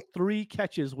get So like 3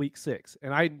 catches week 6,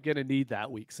 and I'm gonna need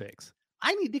that week 6.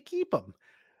 I need to keep him.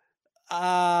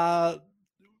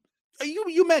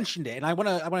 You mentioned it, and I want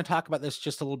to talk about this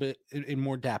just a little bit in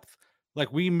more depth.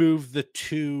 Like we moved the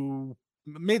 2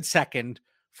 mid-second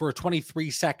for a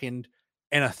 23-second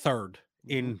and a third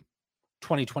in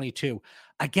 2022.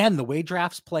 Again, the way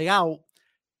drafts play out,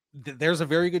 there's a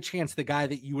very good chance the guy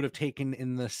that you would have taken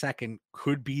in the second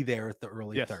could be there at the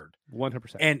early third.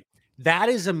 100%. And that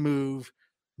is a move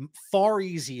far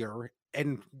easier.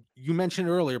 And you mentioned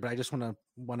earlier, but I just want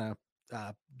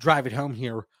to drive it home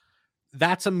here.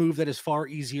 That's a move that is far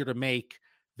easier to make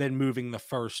than moving the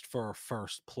first for a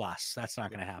first plus. That's not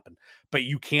going to happen. But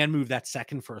you can move that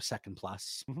second for a second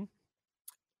plus. Mhm.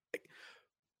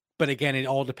 But again, it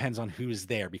all depends on who's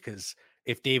there, because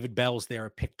if David Bell's there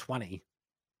at pick 20,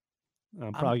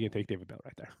 I'm probably gonna take David Bell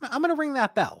right there. I'm going to ring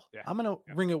that bell. Yeah. I'm going to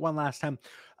ring it one last time.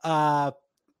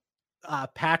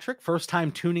 Patrick, first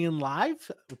time tuning in live.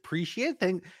 Appreciate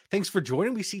it. Thanks for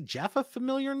joining. We see Jeff, a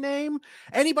familiar name.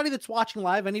 Anybody that's watching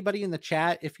live, anybody in the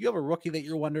chat, if you have a rookie that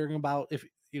you're wondering about, if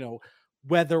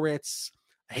whether it's,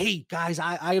 hey guys,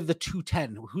 I have the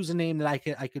 210. Who's a name that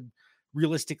I could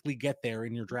realistically get there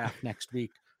in your draft next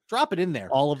week? Drop it in there.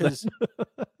 All of them.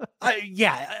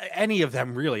 Any of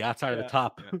them really outside of the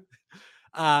top.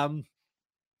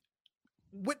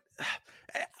 What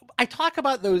I talk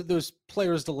about those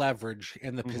players to leverage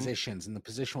and the positions and the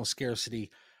positional scarcity.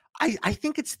 I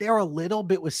think it's there a little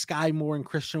bit with Sky Moore and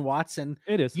Christian Watson.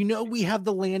 It is. We have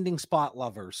the landing spot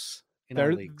lovers in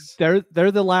our leagues. They're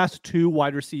the last 2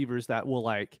 wide receivers that will,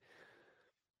 like,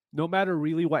 no matter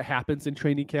really what happens in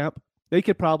training camp, they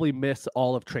could probably miss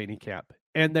all of training camp,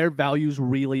 and their values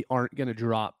really aren't going to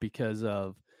drop because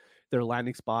of their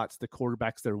landing spots, the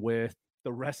quarterbacks they're with,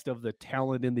 the rest of the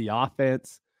talent in the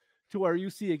offense, to where you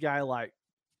see a guy like,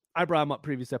 I brought him up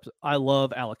previous episode. I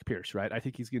love Alec Pierce, right? I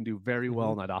think he's going to do very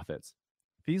well in that offense.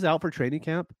 If he's out for training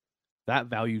camp, that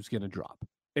value is going to drop.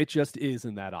 It just is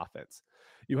in that offense.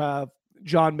 You have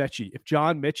John Mechie. If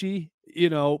John Mechie,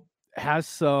 has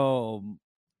some,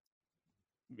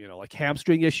 like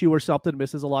hamstring issue or something,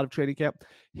 misses a lot of training camp,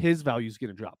 his value is going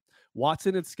to drop.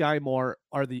 Watson and Sky Moore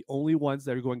are the only ones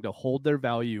that are going to hold their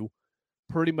value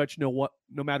pretty much no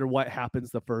matter what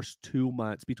happens the first 2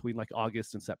 months between like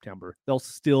August and September. They'll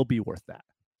still be worth that.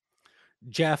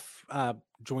 Jeff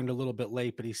joined a little bit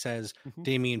late, but he says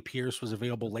Damian Pierce was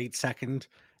available late second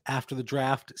after the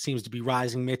draft. Seems to be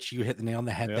rising. Mitch, you hit the nail on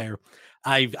the head there.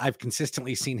 I've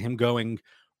consistently seen him going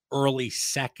early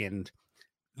second.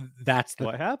 That's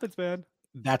what happens, man.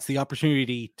 That's the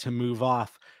opportunity to move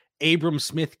off. Abram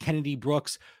Smith, Kennedy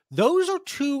Brooks. Those are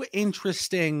 2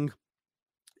 interesting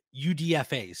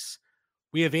UDFAs.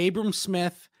 We have Abram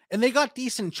Smith, and they got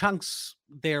decent chunks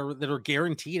there that are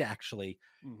guaranteed, actually.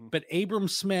 But Abram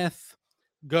Smith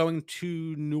going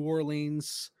to New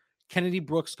Orleans, Kennedy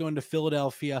Brooks going to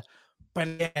Philadelphia. But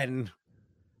again,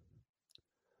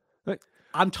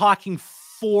 I'm talking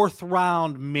 4th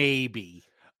round, maybe.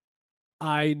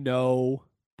 I know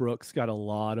Brooks got a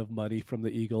lot of money from the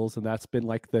Eagles, and that's been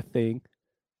like the thing.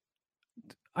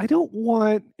 I don't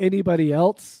want anybody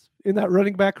else in that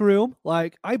running back room.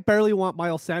 Like, I barely want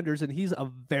Miles Sanders, and he's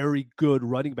a very good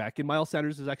running back. And Miles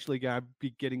Sanders is actually going to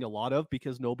be getting a lot of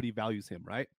because nobody values him,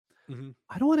 right?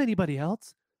 I don't want anybody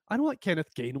else. I don't want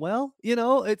Kenneth Gainwell.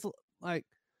 It's like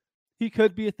he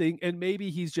could be a thing, and maybe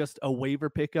he's just a waiver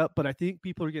pickup, but I think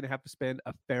people are going to have to spend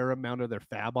a fair amount of their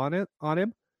fab on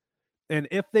him. And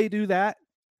if they do that,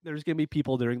 there's going to be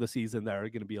people during the season that are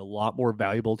going to be a lot more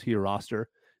valuable to your roster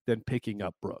than picking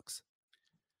up Brooks.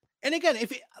 And again,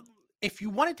 if you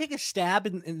want to take a stab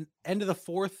in end of the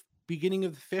fourth, beginning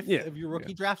of the fifth of your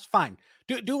rookie drafts, fine.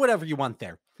 Do whatever you want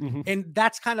there. Mm-hmm. And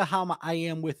that's kind of how I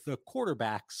am with the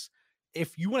quarterbacks.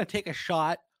 If you want to take a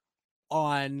shot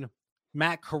on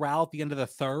Matt Corral at the end of the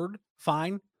third,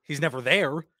 fine. He's never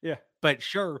there. Yeah. But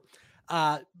sure.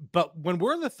 But when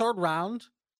we're in the third round,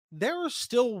 there are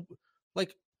still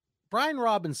like Brian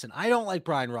Robinson. I don't like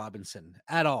Brian Robinson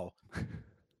at all.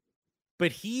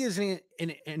 But he is an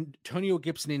Antonio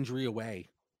Gibson injury away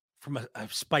from a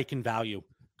spike in value,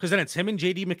 because then it's him and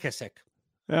JD McKissick.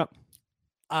 Yep.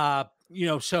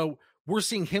 So we're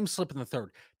seeing him slip in the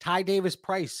third. Ty Davis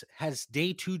Price has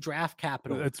day 2 draft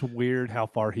capital. It's weird how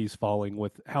far he's falling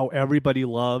with how everybody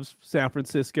loves San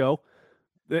Francisco.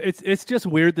 It's just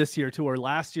weird this year too, where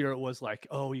last year it was like,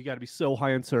 oh, you got to be so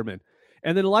high on Sermon.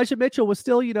 And then Elijah Mitchell was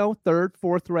still, third,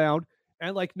 fourth round.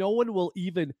 And like no one will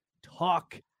even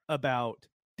talk about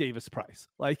Davis Price.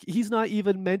 Like he's not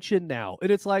even mentioned now.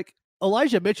 And it's like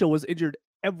Elijah Mitchell was injured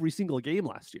every single game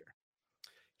last year.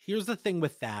 Here's the thing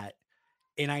with that.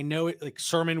 And I know it, like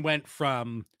Sermon went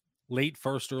from late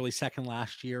first, early second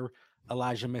last year.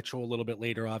 Elijah Mitchell a little bit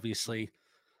later, obviously.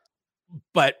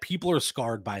 But people are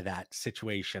scarred by that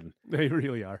situation. They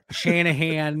really are.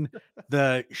 Shanahan,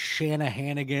 the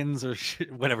Shanahanigans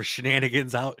or whatever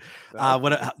shenanigans out.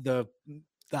 The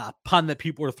pun that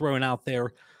people were throwing out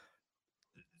there.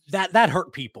 That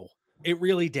hurt people. It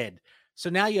really did. So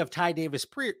now you have Ty Davis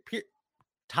Price.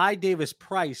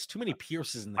 Too many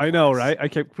Pierces in the class. Know, right? I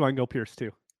kept trying to go Pierce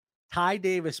too. Ty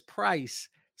Davis Price.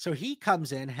 So he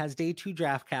comes in, has day 2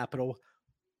 draft capital,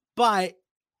 but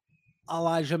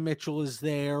Elijah Mitchell is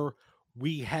there.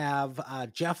 We have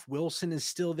Jeff Wilson is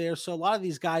still there. So a lot of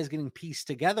these guys getting pieced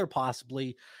together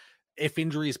possibly if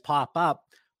injuries pop up.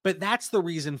 But that's the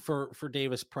reason for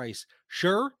Davis Price.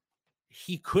 Sure,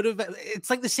 he could have. It's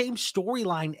like the same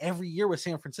storyline every year with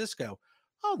San Francisco.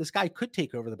 Oh, this guy could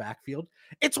take over the backfield.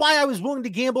 It's why I was willing to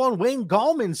gamble on Wayne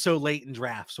Gallman so late in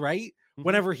drafts, right? Mm-hmm.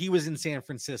 Whenever he was in San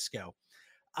Francisco.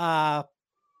 And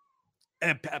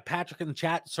Patrick in the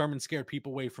chat, Sermon scared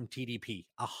people away from TDP.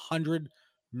 100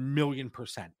 million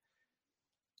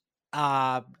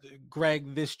 %.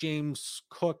 Greg, this James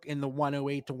Cook in the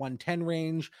 108 to 110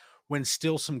 range, when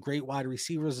still some great wide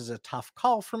receivers, is a tough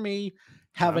call for me.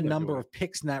 Have a number of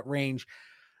picks in that range.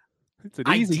 It's an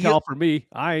easy call for me.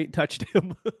 I ain't touched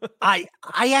him. I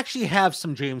actually have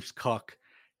some James Cook,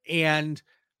 and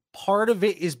part of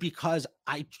it is because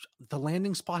the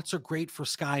landing spots are great for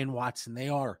Sky and Watson. They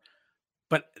are,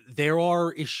 but there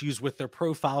are issues with their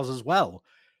profiles as well.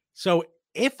 So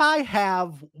if I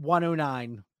have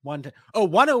 109,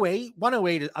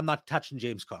 108, I'm not touching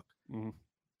James Cook. Mm-hmm.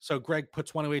 So Greg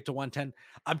puts 108 to 110.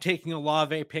 I'm taking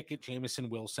Olave, Pickett, Jameson,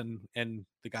 Wilson, and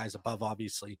the guys above,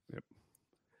 obviously. Yep.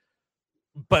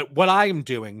 But what I am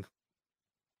doing,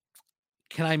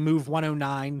 can I move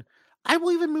 109? I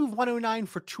will even move 109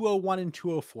 for 201 and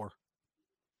 204.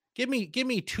 Give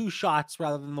me 2 shots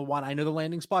rather than the one. I know the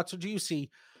landing spots are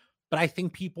juicy, but I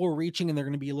think people are reaching and they're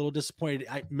going to be a little disappointed.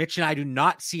 Mitch and I do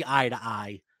not see eye to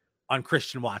eye on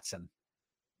Christian Watson.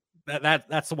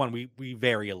 That's the one we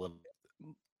vary a little bit.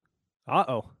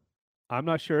 Uh-oh. I'm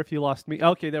not sure if you lost me.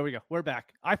 Okay, there we go. We're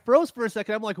back. I froze for a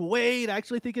second. I'm like, wait, I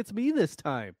actually think it's me this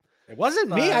time. It wasn't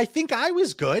me. I think I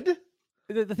was good.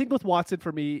 The thing with Watson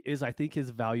for me is I think his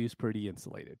value is pretty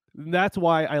insulated. And that's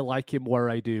why I like him where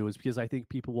I do, is because I think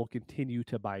people will continue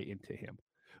to buy into him.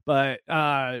 But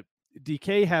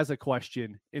DK has a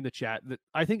question in the chat that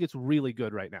I think it's really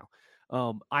good right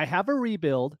now. I have a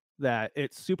rebuild that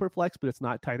it's super flex, but it's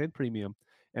not tight end premium,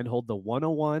 and hold the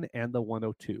 101 and the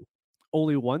 102.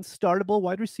 Only one startable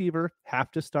wide receiver,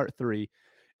 have to start 3.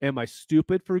 Am I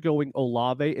stupid for going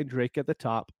Olave and Drake at the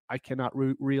top? I cannot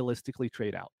realistically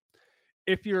trade out.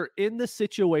 If you're in the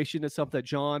situation, it's something that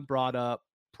John brought up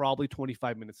probably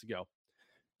 25 minutes ago.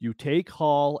 You take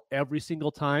Hall every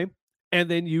single time, and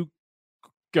then you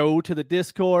go to the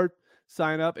Discord,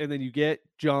 sign up, and then you get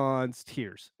John's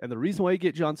tiers. And the reason why you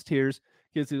get John's tiers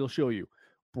is it'll show you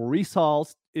Breece Hall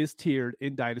is tiered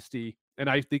in Dynasty. And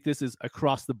I think this is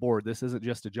across the board. This isn't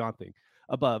just a John thing.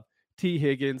 Above T.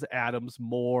 Higgins, Adams,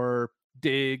 Moore,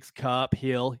 Diggs, Kupp,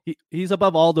 Hill. He's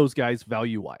above all those guys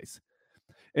value-wise.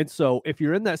 And so if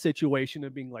you're in that situation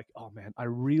of being like, oh, man, I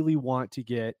really want to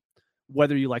get,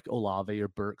 whether you like Olave or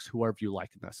Burks, whoever you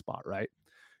like in that spot, right?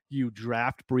 You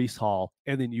draft Breece Hall,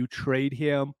 and then you trade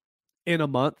him in a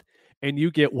month, and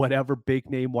you get whatever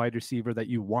big-name wide receiver that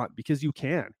you want, because you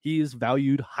can. He is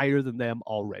valued higher than them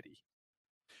already.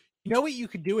 You know what you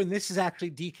could do, and this is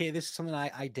actually DK. This is something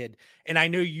I did, and I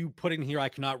know you put in here. I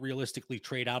cannot realistically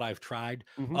trade out. I've tried.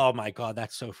 Mhm. Oh my god,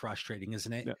 that's so frustrating,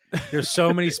 isn't it? Yeah. There's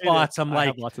so many It is. spots. I'm I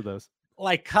have like, lots of those.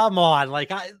 come on,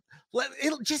 like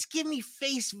it'll just give me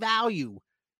face value.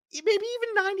 Maybe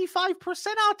even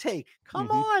 95%. I'll take. Come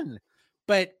Mhm. on,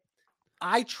 but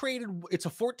I traded. It's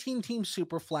a 14 team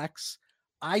super flex.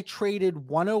 I traded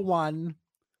 101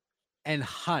 and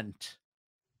Hunt.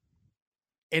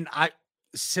 And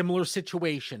similar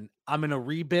situation. I'm in a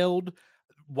rebuild,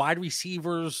 wide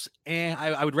receivers, and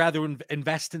I would rather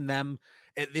invest in them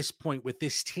at this point with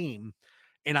this team.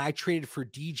 And I traded for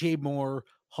DJ Moore,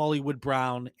 Hollywood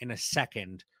Brown in a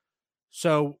second.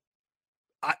 So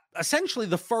essentially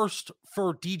the first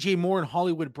for DJ Moore and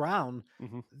Hollywood Brown,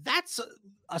 Mhm. that's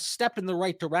a step in the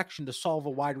right direction to solve a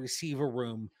wide receiver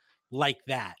room like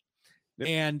that. Yep.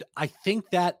 And I think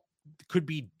that could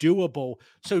be doable.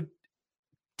 So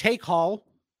take Hall,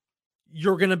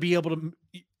 you're going to be able to,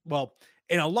 well,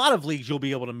 in a lot of leagues, you'll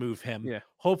be able to move him. Yeah.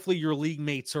 Hopefully your league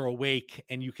mates are awake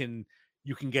and you can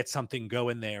get something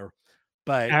going there.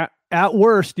 But At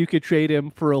worst, you could trade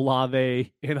him for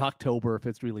Olave in October if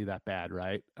it's really that bad,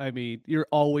 right? I mean, you're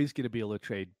always going to be able to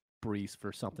trade Brees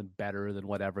for something better than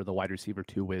whatever the wide receiver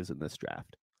 2 is in this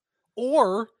draft.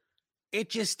 Or it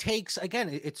just takes, again,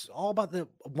 it's all about the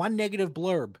one negative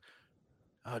blurb.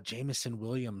 Oh, Jameson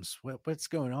Williams, what's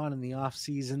going on in the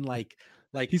offseason? Like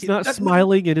he's not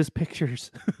smiling in his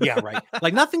pictures. Yeah, right.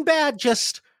 Like nothing bad,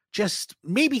 just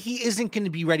maybe he isn't going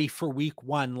to be ready for week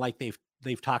 1 like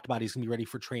they've talked about. He's going to be ready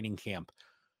for training camp.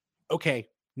 Okay,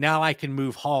 now I can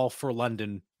move Hall for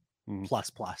London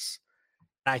plus.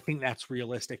 I think that's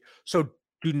realistic. So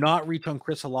do not reach on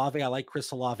Chris Olave. I like Chris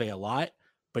Olave a lot,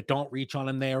 but don't reach on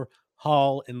him there.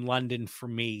 Hall in London for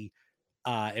me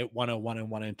at 101 and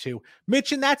 102.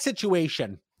 Mitch, in that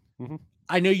situation,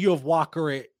 I know you have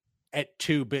Walker at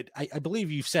 2, but I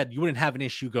believe you've said you wouldn't have an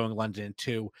issue going London at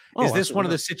 2. Is this one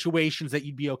of the situations that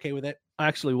you'd be okay with it? I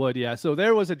actually would, yeah. So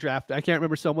there was a draft. I can't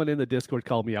remember, someone in the Discord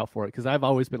called me out for it because I've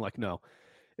always been like, no,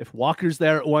 if Walker's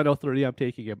there at 103, I'm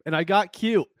taking him. And I got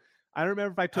cute. I don't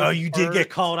remember if I took. Oh, you did get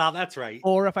called out. That's right.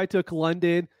 Or if I took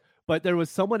London, but there was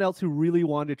someone else who really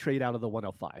wanted to trade out of the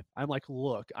 105. I'm like,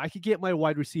 look, I could get my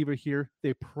wide receiver here.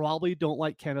 They probably don't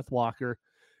like Kenneth Walker.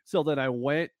 So then I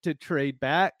went to trade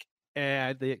back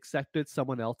and they accepted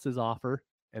someone else's offer.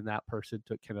 And that person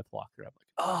took Kenneth Walker. I'm like,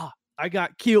 oh, I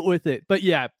got cute with it. But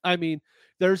yeah, I mean,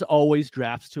 there's always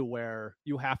drafts to where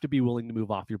you have to be willing to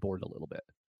move off your board a little bit.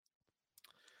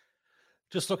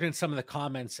 Just looking at some of the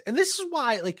comments. And this is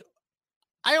why, like,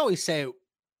 I always say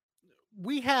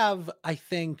we have, I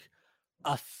think,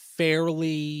 a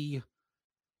fairly,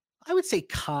 I would say,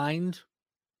 kind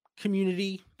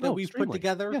community that we've put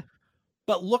together. Yeah.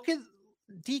 But look at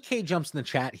DK jumps in the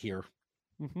chat here.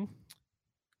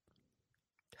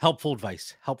 Helpful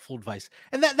advice.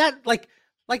 And that like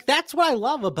that's what I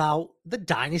love about the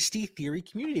Dynasty Theory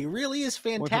community. It really is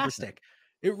fantastic.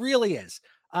 100%. It really is.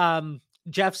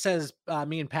 Jeff says,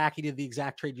 me and Packy did the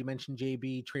exact trade you mentioned,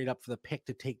 JB, trade up for the pick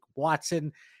to take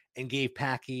Watson and gave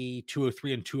Packy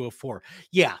 203 and 204.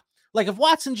 Yeah. Like if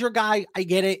Watson's your guy, I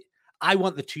get it. I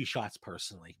want the 2 shots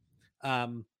personally.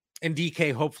 And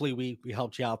DK, hopefully we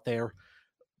helped you out there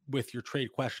with your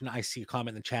trade question. I see a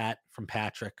comment in the chat from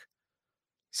Patrick.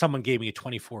 Someone gave me a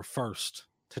 24 first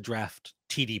to draft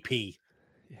TDP.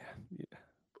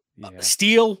 Yeah.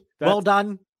 Steal. Well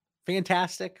done.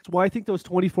 Fantastic. That's why I think those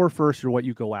 24 firsts are what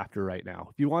you go after right now.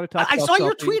 If you want to talk I saw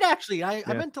your tweet, actually. I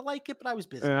meant to like it, but I was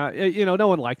busy. No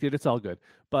one liked it. It's all good.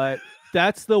 But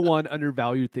that's the one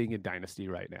undervalued thing in Dynasty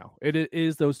right now. It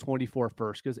is those 24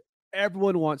 firsts because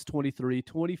everyone wants 23.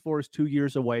 24 is 2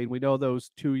 years away. And we know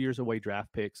those 2 years away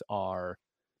draft picks are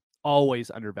always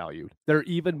undervalued. They're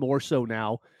even more so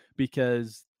now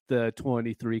because the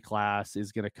 23 class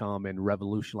is going to come and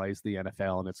revolutionize the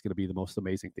NFL, and it's going to be the most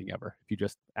amazing thing ever. If you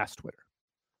just ask Twitter.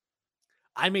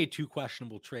 I made 2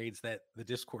 questionable trades that the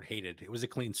Discord hated. It was a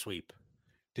clean sweep.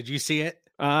 Did you see it?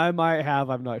 I might have.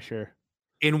 I'm not sure.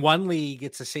 In one league,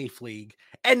 it's a safe league.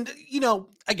 And,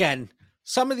 again,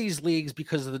 some of these leagues,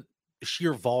 because of the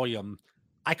sheer volume,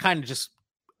 I kind of just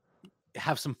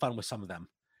have some fun with some of them.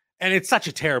 And it's such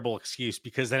a terrible excuse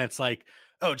because then it's like,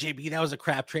 oh, JB, that was a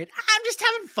crap trade. I'm just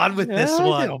having fun with this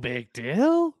one. No big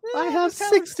deal. I have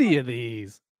 60 of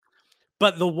these.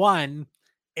 But the one,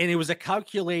 and it was a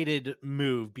calculated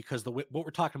move because what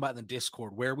we're talking about in the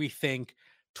Discord, where we think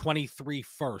 23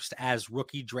 first as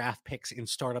rookie draft picks in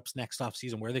startups next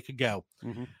offseason, where they could go.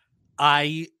 And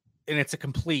it's a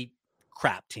complete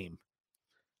crap team.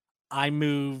 I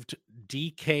moved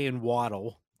DK and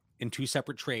Waddle in 2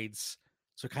 separate trades.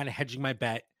 So kind of hedging my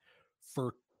bet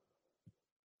for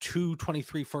two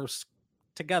 23 firsts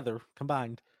together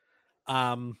combined,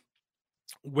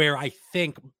 where I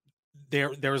think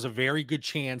there's a very good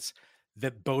chance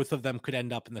that both of them could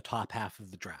end up in the top half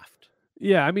of the draft.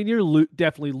 Yeah, I mean, you're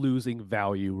definitely losing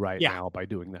value right Yeah. now by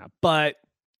doing that. But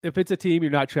if it's a team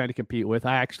you're not trying to compete with,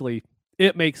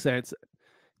 it makes sense.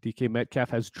 DK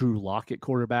Metcalf has Drew Lock at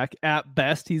quarterback. At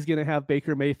best, he's going to have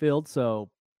Baker Mayfield. So,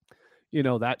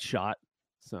 that shot.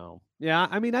 So, yeah,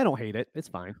 I mean, I don't hate it. It's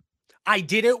fine. I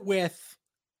did it with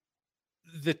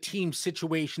the team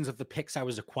situations of the picks I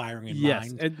was acquiring in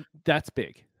mind. And that's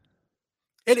big.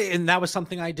 And that was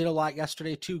something I did a lot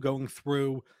yesterday too, going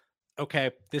through,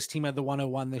 okay, this team had the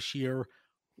 101 this year.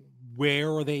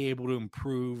 Where are they able to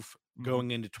improve going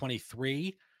into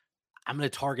 23? I'm going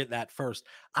to target that first.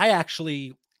 I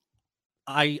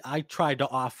tried to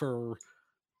offer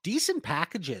decent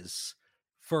packages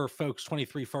for folks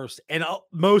 23 first, and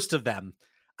most of them,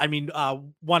 I mean,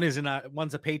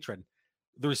 one's a patron.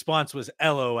 The response was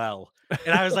LOL.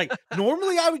 And I was like,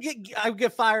 normally I would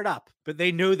get fired up, but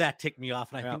they know that ticked me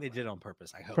off. And I think they did it on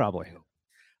purpose. I hope. Probably.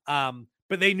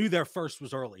 But they knew their first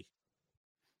was early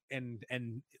and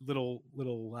little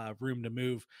room to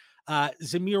move.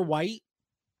 Zamir White,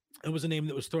 it was a name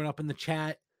that was thrown up in the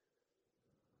chat.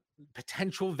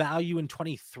 Potential value in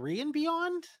 23 and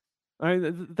beyond.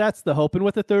 That's the hope. And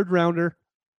with a third rounder,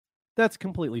 that's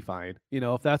completely fine.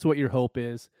 If that's what your hope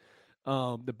is.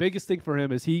 The biggest thing for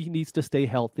him is he needs to stay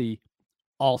healthy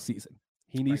all season.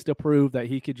 He needs to prove that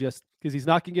he could because he's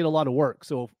not going to get a lot of work.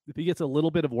 So if he gets a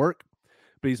little bit of work,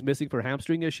 but he's missing for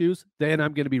hamstring issues, then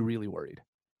I'm going to be really worried.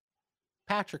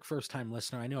 Patrick, first time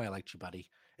listener. I know I liked you, buddy.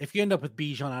 If you end up with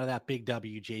Bijan out of that big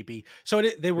WJB, so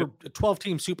they were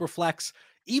 12-team super flex.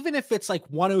 Even if it's like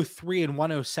 103 and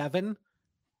 107,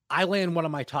 I land one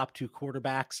of my top two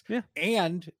quarterbacks. Yeah.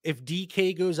 And if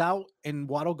DK goes out and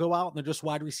Waddle go out and they're just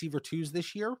wide receiver twos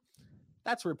this year,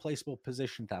 that's a replaceable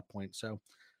position at that point. So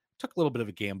took a little bit of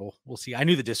a gamble. We'll see. I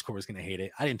knew the Discord was going to hate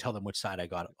it. I didn't tell them which side I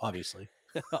got, obviously.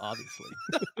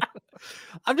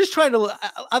 I'm just trying to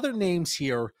other names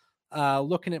here.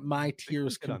 Looking at my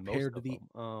tiers compared to the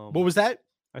what was that?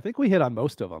 I think we hit on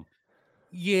most of them.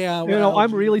 Yeah.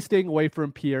 I'm really staying away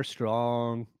from Pierre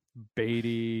Strong,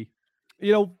 Beatty.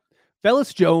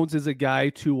 Velus Jones is a guy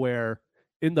to where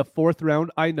in the fourth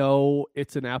round, I know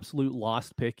it's an absolute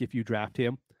lost pick if you draft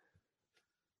him,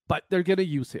 but they're going to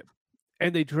use him.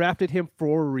 And they drafted him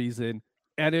for a reason.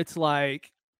 And it's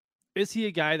like, is he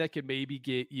a guy that can maybe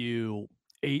get you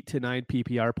 8 to 9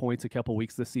 PPR points a couple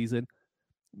weeks this season?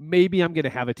 Maybe I'm going to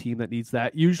have a team that needs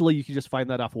that. Usually you can just find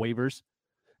that off waivers.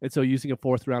 And so using a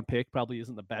fourth round pick probably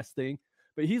isn't the best thing.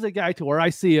 But he's a guy to where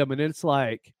I see him and it's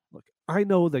like, look, I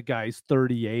know the guy's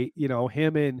 38.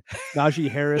 Him and Najee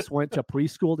Harris went to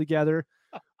preschool together.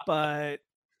 But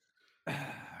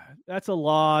that's a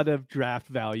lot of draft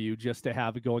value just to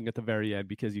have it going at the very end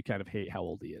because you kind of hate how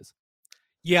old he is.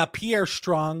 Yeah, Pierre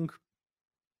Strong,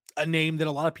 a name that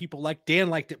a lot of people like. Dan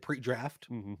liked it pre-draft.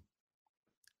 Mm-hmm.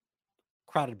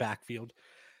 Crowded backfield.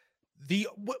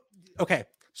 Okay,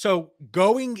 so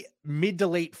going mid to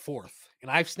late fourth, and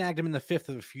I've snagged him in the fifth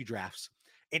of a few drafts.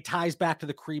 It ties back to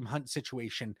the Kareem Hunt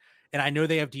situation. And I know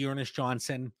they have Dearness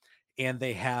Johnson and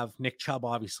they have Nick Chubb,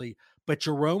 obviously. But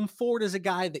Jerome Ford is a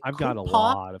guy that I've got a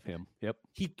lot of him. Yep.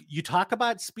 You talk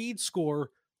about speed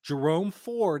score, Jerome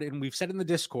Ford, and we've said in the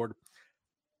Discord,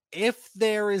 if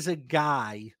there is a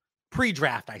guy,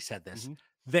 pre-draft, I said this,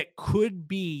 that could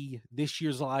be this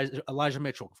year's Elijah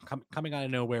Mitchell coming out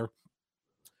of nowhere,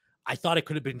 I thought it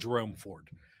could have been Jerome Ford.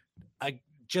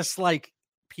 Just like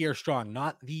Pierre Strong,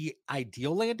 not the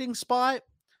ideal landing spot,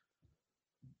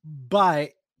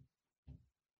 but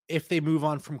if they move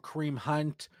on from Kareem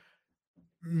Hunt,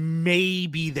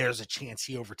 maybe there's a chance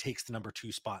he overtakes the number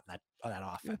 2 spot in that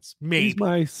offense. Maybe. He's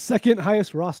my second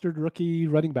highest rostered rookie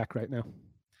running back right now.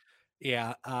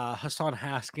 Yeah. Hassan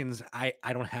Haskins, I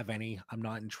don't have any. I'm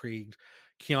not intrigued.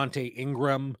 Keontae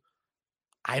Ingram,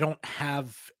 I don't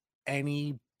have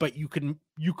any, but you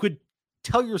could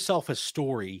tell yourself a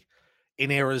story in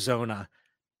Arizona.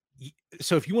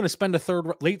 So if you want to spend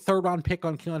a late third round pick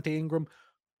on Keontae Ingram,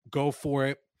 go for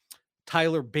it.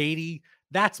 Tyler Beatty,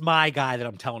 that's my guy that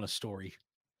I'm telling a story.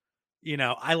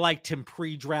 I liked him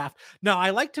pre-draft. No,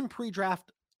 I liked him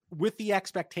pre-draft with the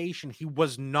expectation he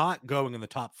was not going in the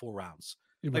top 4 rounds.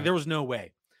 Right. Like there was no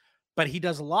way. But he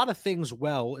does a lot of things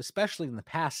well, especially in the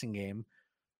passing game.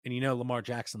 And Lamar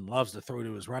Jackson loves to throw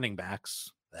to his running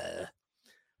backs.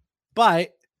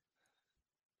 But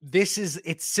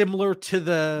it's similar to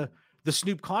the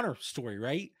Snoop Connor story,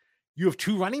 right? You have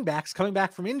 2 running backs coming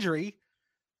back from injury.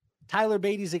 Tyler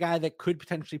Beatty's a guy that could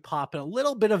potentially pop in a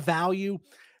little bit of value.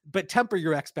 but temper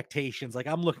your expectations. Like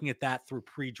I'm looking at that through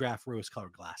pre-draft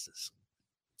rose-colored glasses.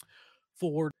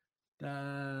 Ford,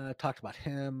 talked about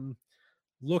him.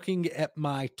 Looking at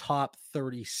my top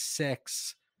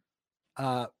 36,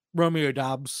 Romeo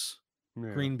Doubs,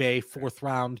 Green Bay, 4th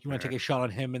round. You want to take a shot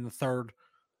on him in the 3rd?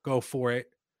 Go for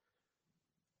it.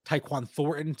 Tyquan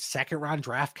Thornton, 2nd round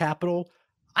draft capital.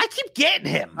 I keep getting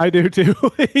him. I do too.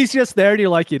 He's just there, and you're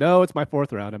like, it's my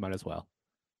 4th round. I might as well.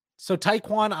 So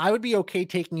Tyquan, I would be okay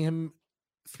taking him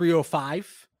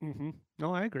 305.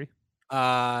 No, I agree.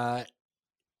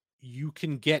 You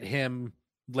can get him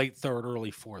late 3rd,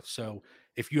 early 4th. So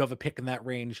if you have a pick in that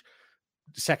range,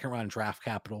 2nd round draft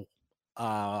capital.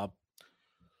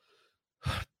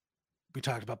 We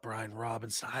talked about Brian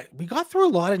Robinson. We got through a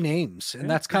lot of names, and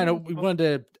that's kind of, we wanted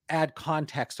to add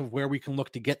context of where we can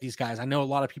look to get these guys. I know a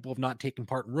lot of people have not taken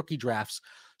part in rookie drafts,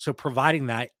 so providing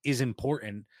that is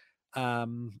important.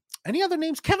 Any other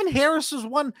names? Kevin Harris was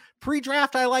one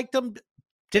pre-draft. I liked him.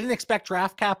 Didn't expect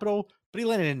draft capital, but he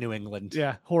landed in New England.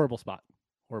 Yeah, horrible spot.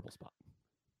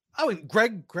 Oh, and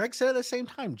Greg said at the same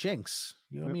time, Jinx,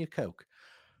 you owe me a Coke.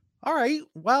 All right.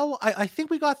 Well, I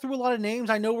think we got through a lot of names.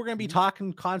 I know we're going to be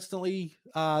talking constantly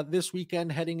this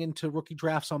weekend heading into rookie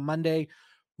drafts on Monday.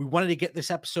 We wanted to get this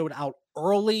episode out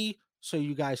early so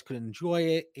you guys could enjoy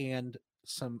it and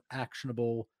some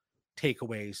actionable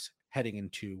takeaways heading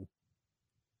into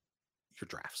your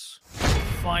drafts.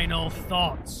 Final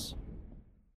thoughts.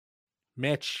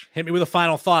 Mitch, hit me with a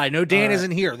final thought. I know Dan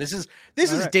isn't here. This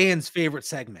is Dan's favorite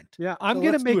segment. Yeah, I'm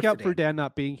going to make up for Dan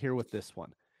not being here with this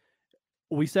one.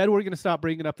 We said we're going to stop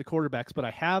bringing up the quarterbacks, but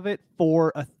I have it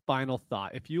for a final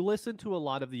thought. If you listen to a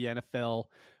lot of the NFL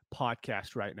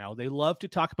podcasts right now, they love to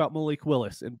talk about Malik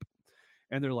Willis, and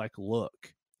they're like,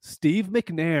 look, Steve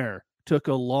McNair took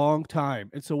a long time.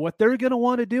 And so what they're going to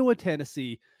want to do in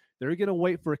Tennessee, they're going to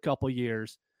wait for a couple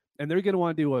years, and they're going to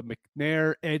want to do a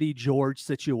McNair, Eddie George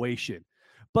situation.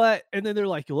 And then they're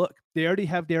like, look, they already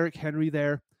have Derrick Henry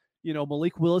there.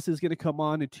 Malik Willis is going to come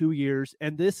on in 2 years,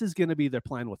 and this is going to be their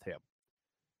plan with him.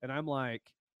 And I'm like,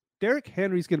 Derrick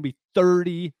Henry's going to be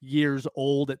 30 years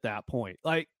old at that point.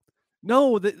 Like,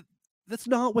 no, that's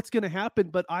not what's going to happen.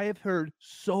 But I have heard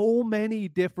so many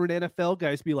different NFL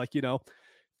guys be like,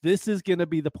 this is going to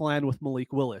be the plan with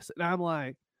Malik Willis. And I'm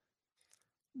like,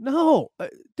 no,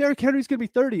 Derrick Henry's going to be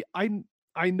 30.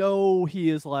 I know he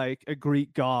is like a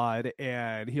Greek god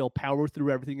and he'll power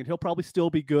through everything and he'll probably still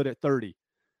be good at 30.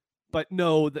 But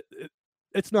no,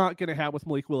 it's not going to happen with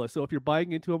Malik Willis. So if you're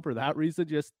buying into him for that reason,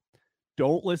 just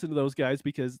don't listen to those guys,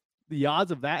 because the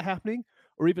odds of that happening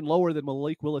are even lower than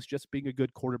Malik Willis just being a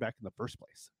good quarterback in the first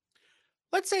place.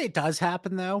 Let's say it does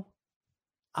happen, though.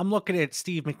 I'm looking at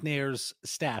Steve McNair's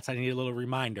stats. I need a little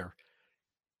reminder.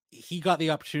 He got the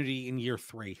opportunity in year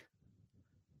 3.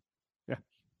 Yeah.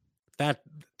 That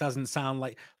doesn't sound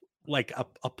like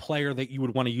a player that you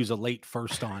would want to use a late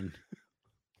first on.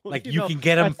 Like you can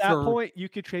get him at that point, you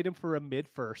could trade him for a mid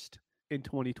first in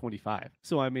 2025.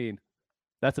 So I mean,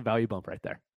 that's a value bump right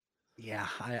there. Yeah,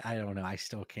 I don't know. I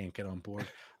still can't get on board.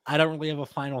 I don't really have a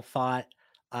final thought.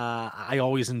 I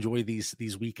always enjoy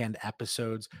these weekend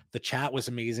episodes. The chat was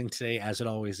amazing today, as it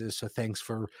always is. So thanks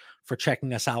for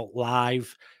checking us out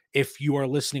live. If you are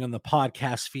listening on the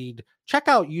podcast feed, check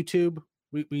out YouTube.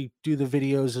 We do the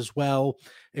videos as well.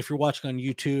 If you're watching on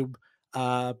YouTube,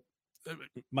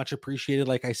 much appreciated.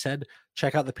 Like I said,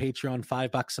 check out the Patreon,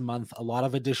 $5 a month, a lot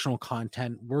of additional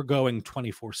content. We're going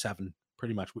 24/7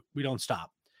 pretty much. We don't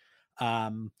stop.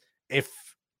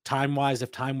 If time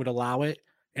would allow it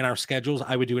in our schedules,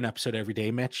 I would do an episode every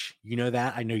day, Mitch. You know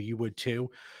that. I know you would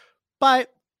too.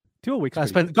 But 2 weeks.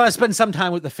 Gotta spend some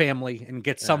time with the family and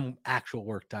get some actual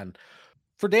work done.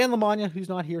 For Dan Lamagna, who's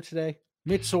not here today,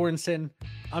 Mitch Sorensen,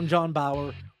 I'm John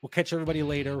Bauer. We'll catch everybody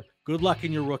later. Good luck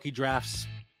in your rookie drafts.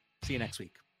 See you next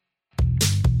week.